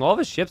sacrificing all of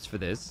his ships for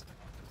this.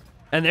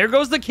 And there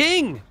goes the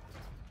king.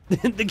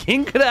 The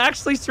king could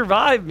actually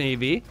survive,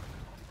 maybe.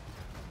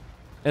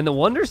 And the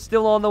Wonder's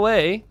still on the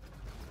way.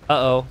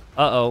 Uh-oh.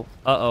 Uh-oh.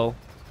 Uh-oh.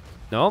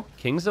 No,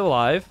 king's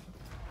alive.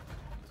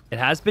 It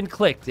has been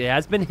clicked. It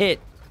has been hit.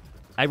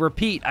 I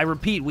repeat,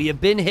 we have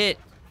been hit.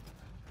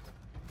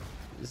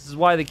 This is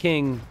why the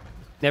king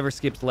never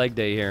skips leg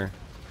day here.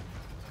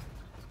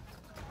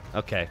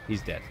 Okay,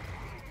 he's dead.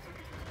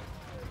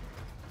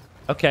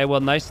 Okay, well,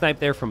 nice snipe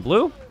there from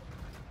Blue.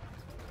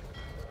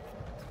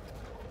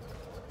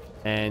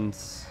 And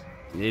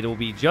it'll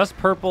be just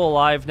Purple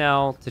alive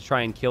now to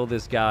try and kill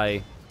this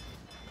guy.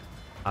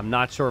 I'm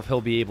not sure if he'll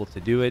be able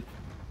to do it.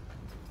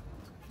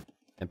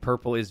 And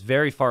Purple is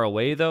very far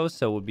away, though,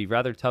 so it would be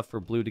rather tough for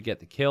Blue to get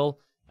the kill.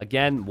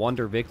 Again,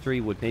 Wonder Victory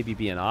would maybe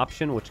be an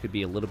option, which could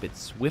be a little bit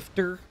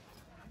swifter.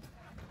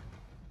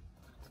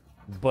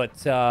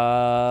 But,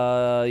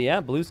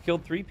 yeah, Blue's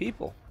killed 3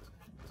 people.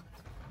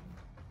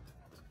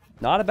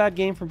 Not a bad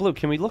game for Blue.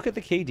 Can we look at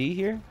the KD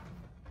here?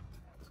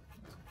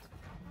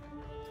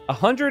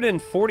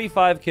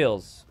 145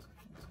 kills.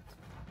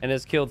 And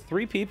has killed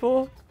 3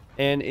 people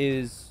and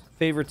is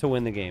favored to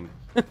win the game.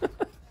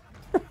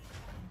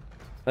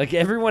 Like,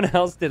 everyone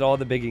else did all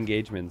the big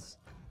engagements.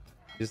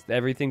 Just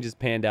everything just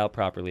panned out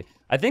properly.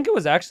 I think it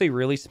was actually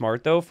really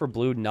smart, though, for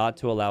Blue not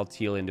to allow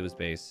Teal into his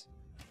base.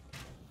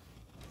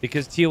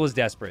 because Teal was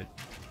desperate,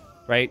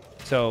 right?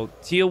 So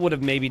Teal would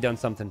have maybe done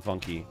something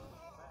funky.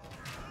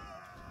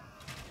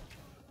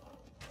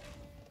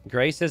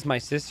 Gray says, my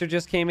sister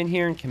just came in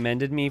here and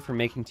commended me for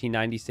making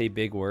T90 say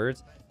big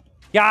words.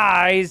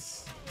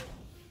 Guys!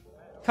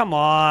 Come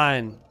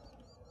on.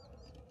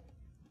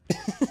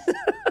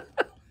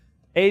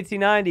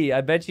 AT90,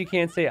 I bet you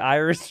can't say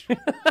Irish.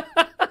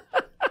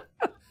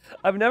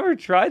 I've never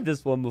tried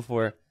this one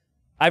before.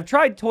 I've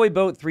tried Toy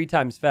Boat 3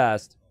 times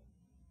fast.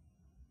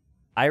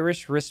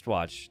 Irish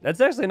wristwatch. That's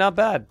actually not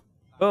bad.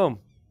 Boom.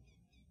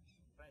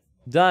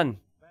 Done.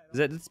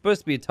 It's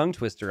supposed to be a tongue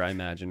twister, I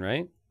imagine,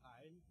 right?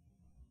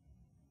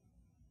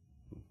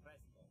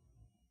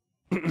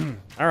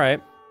 All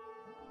right.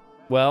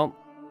 Well,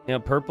 you know,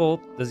 purple,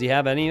 does he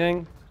have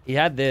anything? He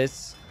had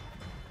this.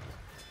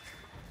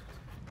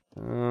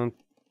 Kind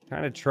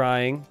of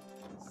trying.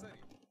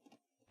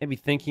 Maybe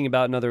thinking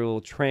about another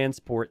little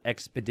transport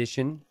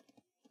expedition.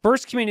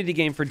 First community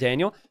game for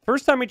Daniel.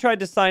 First time he tried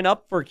to sign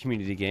up for a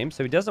community game,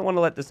 so he doesn't want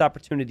to let this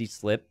opportunity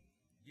slip.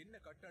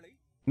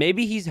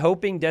 Maybe he's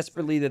hoping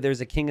desperately that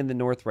there's a king in the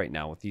north right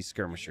now with these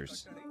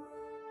skirmishers.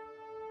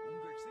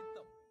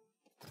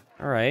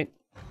 All right.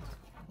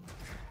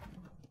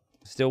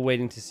 Still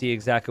waiting to see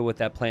exactly what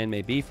that plan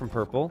may be from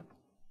purple.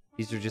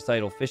 These are just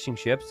idle fishing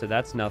ships, so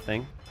that's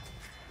nothing.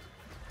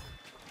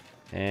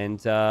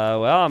 And,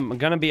 well, I'm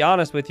going to be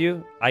honest with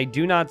you. I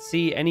do not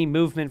see any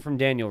movement from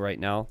Daniel right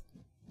now.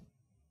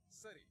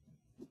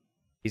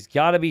 He's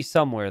got to be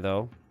somewhere,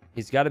 though.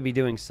 He's got to be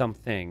doing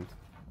something.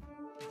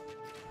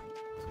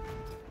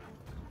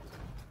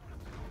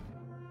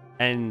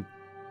 And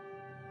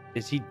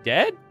is he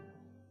dead?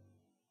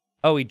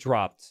 Oh, he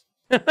dropped.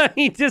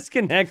 He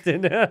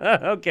disconnected.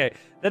 Okay,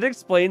 that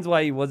explains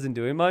why he wasn't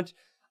doing much.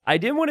 I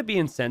didn't want to be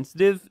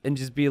insensitive and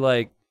just be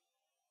like,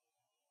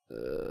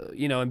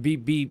 you know, and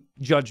be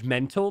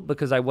judgmental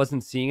because I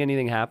wasn't seeing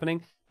anything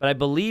happening. But I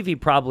believe he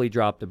probably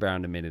dropped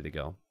around a minute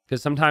ago.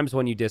 Because sometimes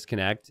when you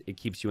disconnect, it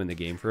keeps you in the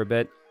game for a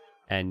bit.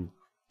 And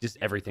just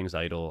everything's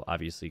idle,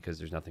 obviously, because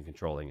there's nothing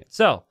controlling it.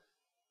 So,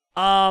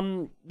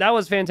 that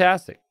was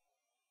fantastic.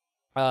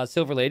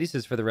 Silver Lady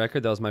says, for the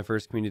record, that was my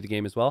first community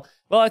game as well.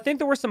 Well, I think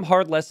there were some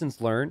hard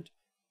lessons learned.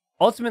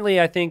 Ultimately,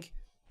 I think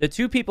the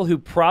two people who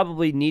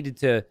probably needed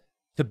to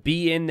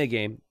be in the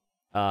game,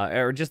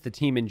 or just the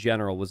team in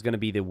general, was going to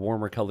be the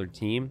warmer colored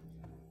team.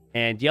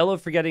 And Yellow,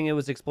 forgetting it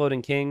was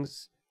Exploding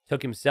Kings,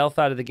 took himself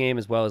out of the game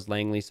as well as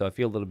Langley. So I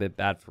feel a little bit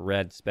bad for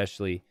Red,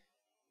 especially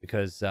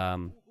because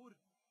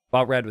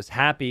while Red was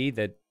happy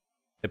that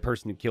the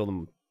person who killed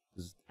him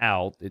was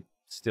out, it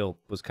still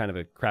was kind of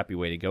a crappy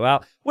way to go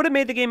out. Would have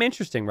made the game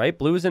interesting, right?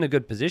 Blue is in a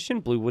good position.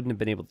 Blue wouldn't have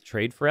been able to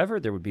trade forever.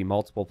 There would be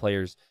multiple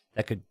players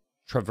that could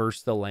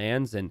traverse the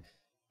lands and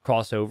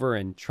cross over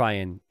and try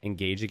and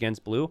engage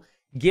against Blue.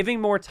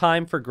 Giving more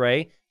time for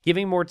Gray,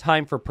 giving more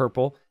time for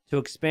Purple to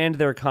expand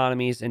their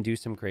economies and do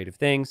some creative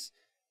things.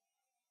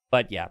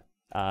 But yeah,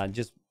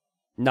 just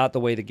not the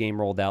way the game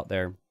rolled out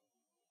there,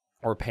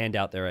 or panned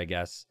out there, I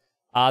guess.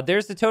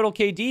 There's the total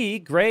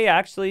KD. Gray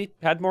actually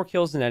had more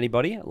kills than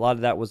anybody. A lot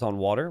of that was on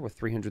water with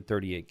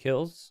 338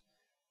 kills.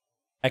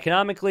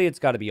 Economically, it's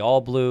got to be all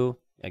Blue.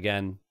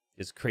 Again,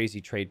 this crazy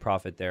trade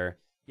profit there.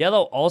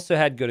 Yellow also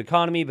had good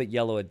economy, but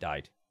Yellow had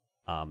died.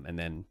 And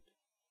then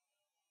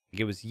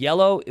it was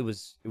Yellow, it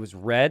was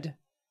Red,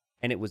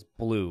 and it was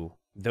Blue.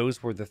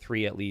 Those were the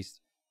three, at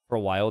least for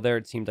a while there.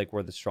 It seemed like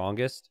we're the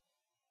strongest.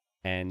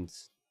 And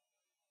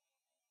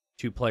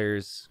two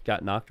players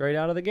got knocked right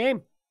out of the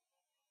game.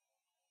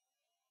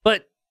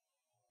 But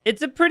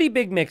it's a pretty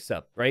big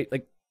mix-up, right?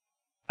 Like,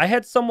 I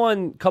had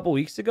someone a couple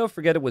weeks ago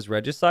forget it was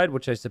Regicide,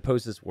 which I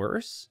suppose is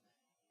worse,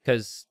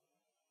 because,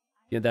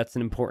 you know, that's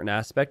an important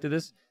aspect of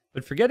this.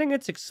 But forgetting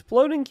it's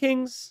Exploding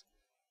Kings,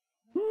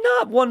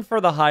 not one for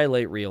the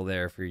highlight reel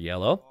there for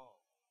Yellow.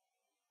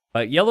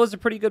 But Yellow's a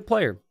pretty good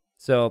player.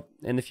 So,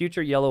 in the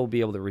future, Yellow will be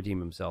able to redeem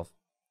himself.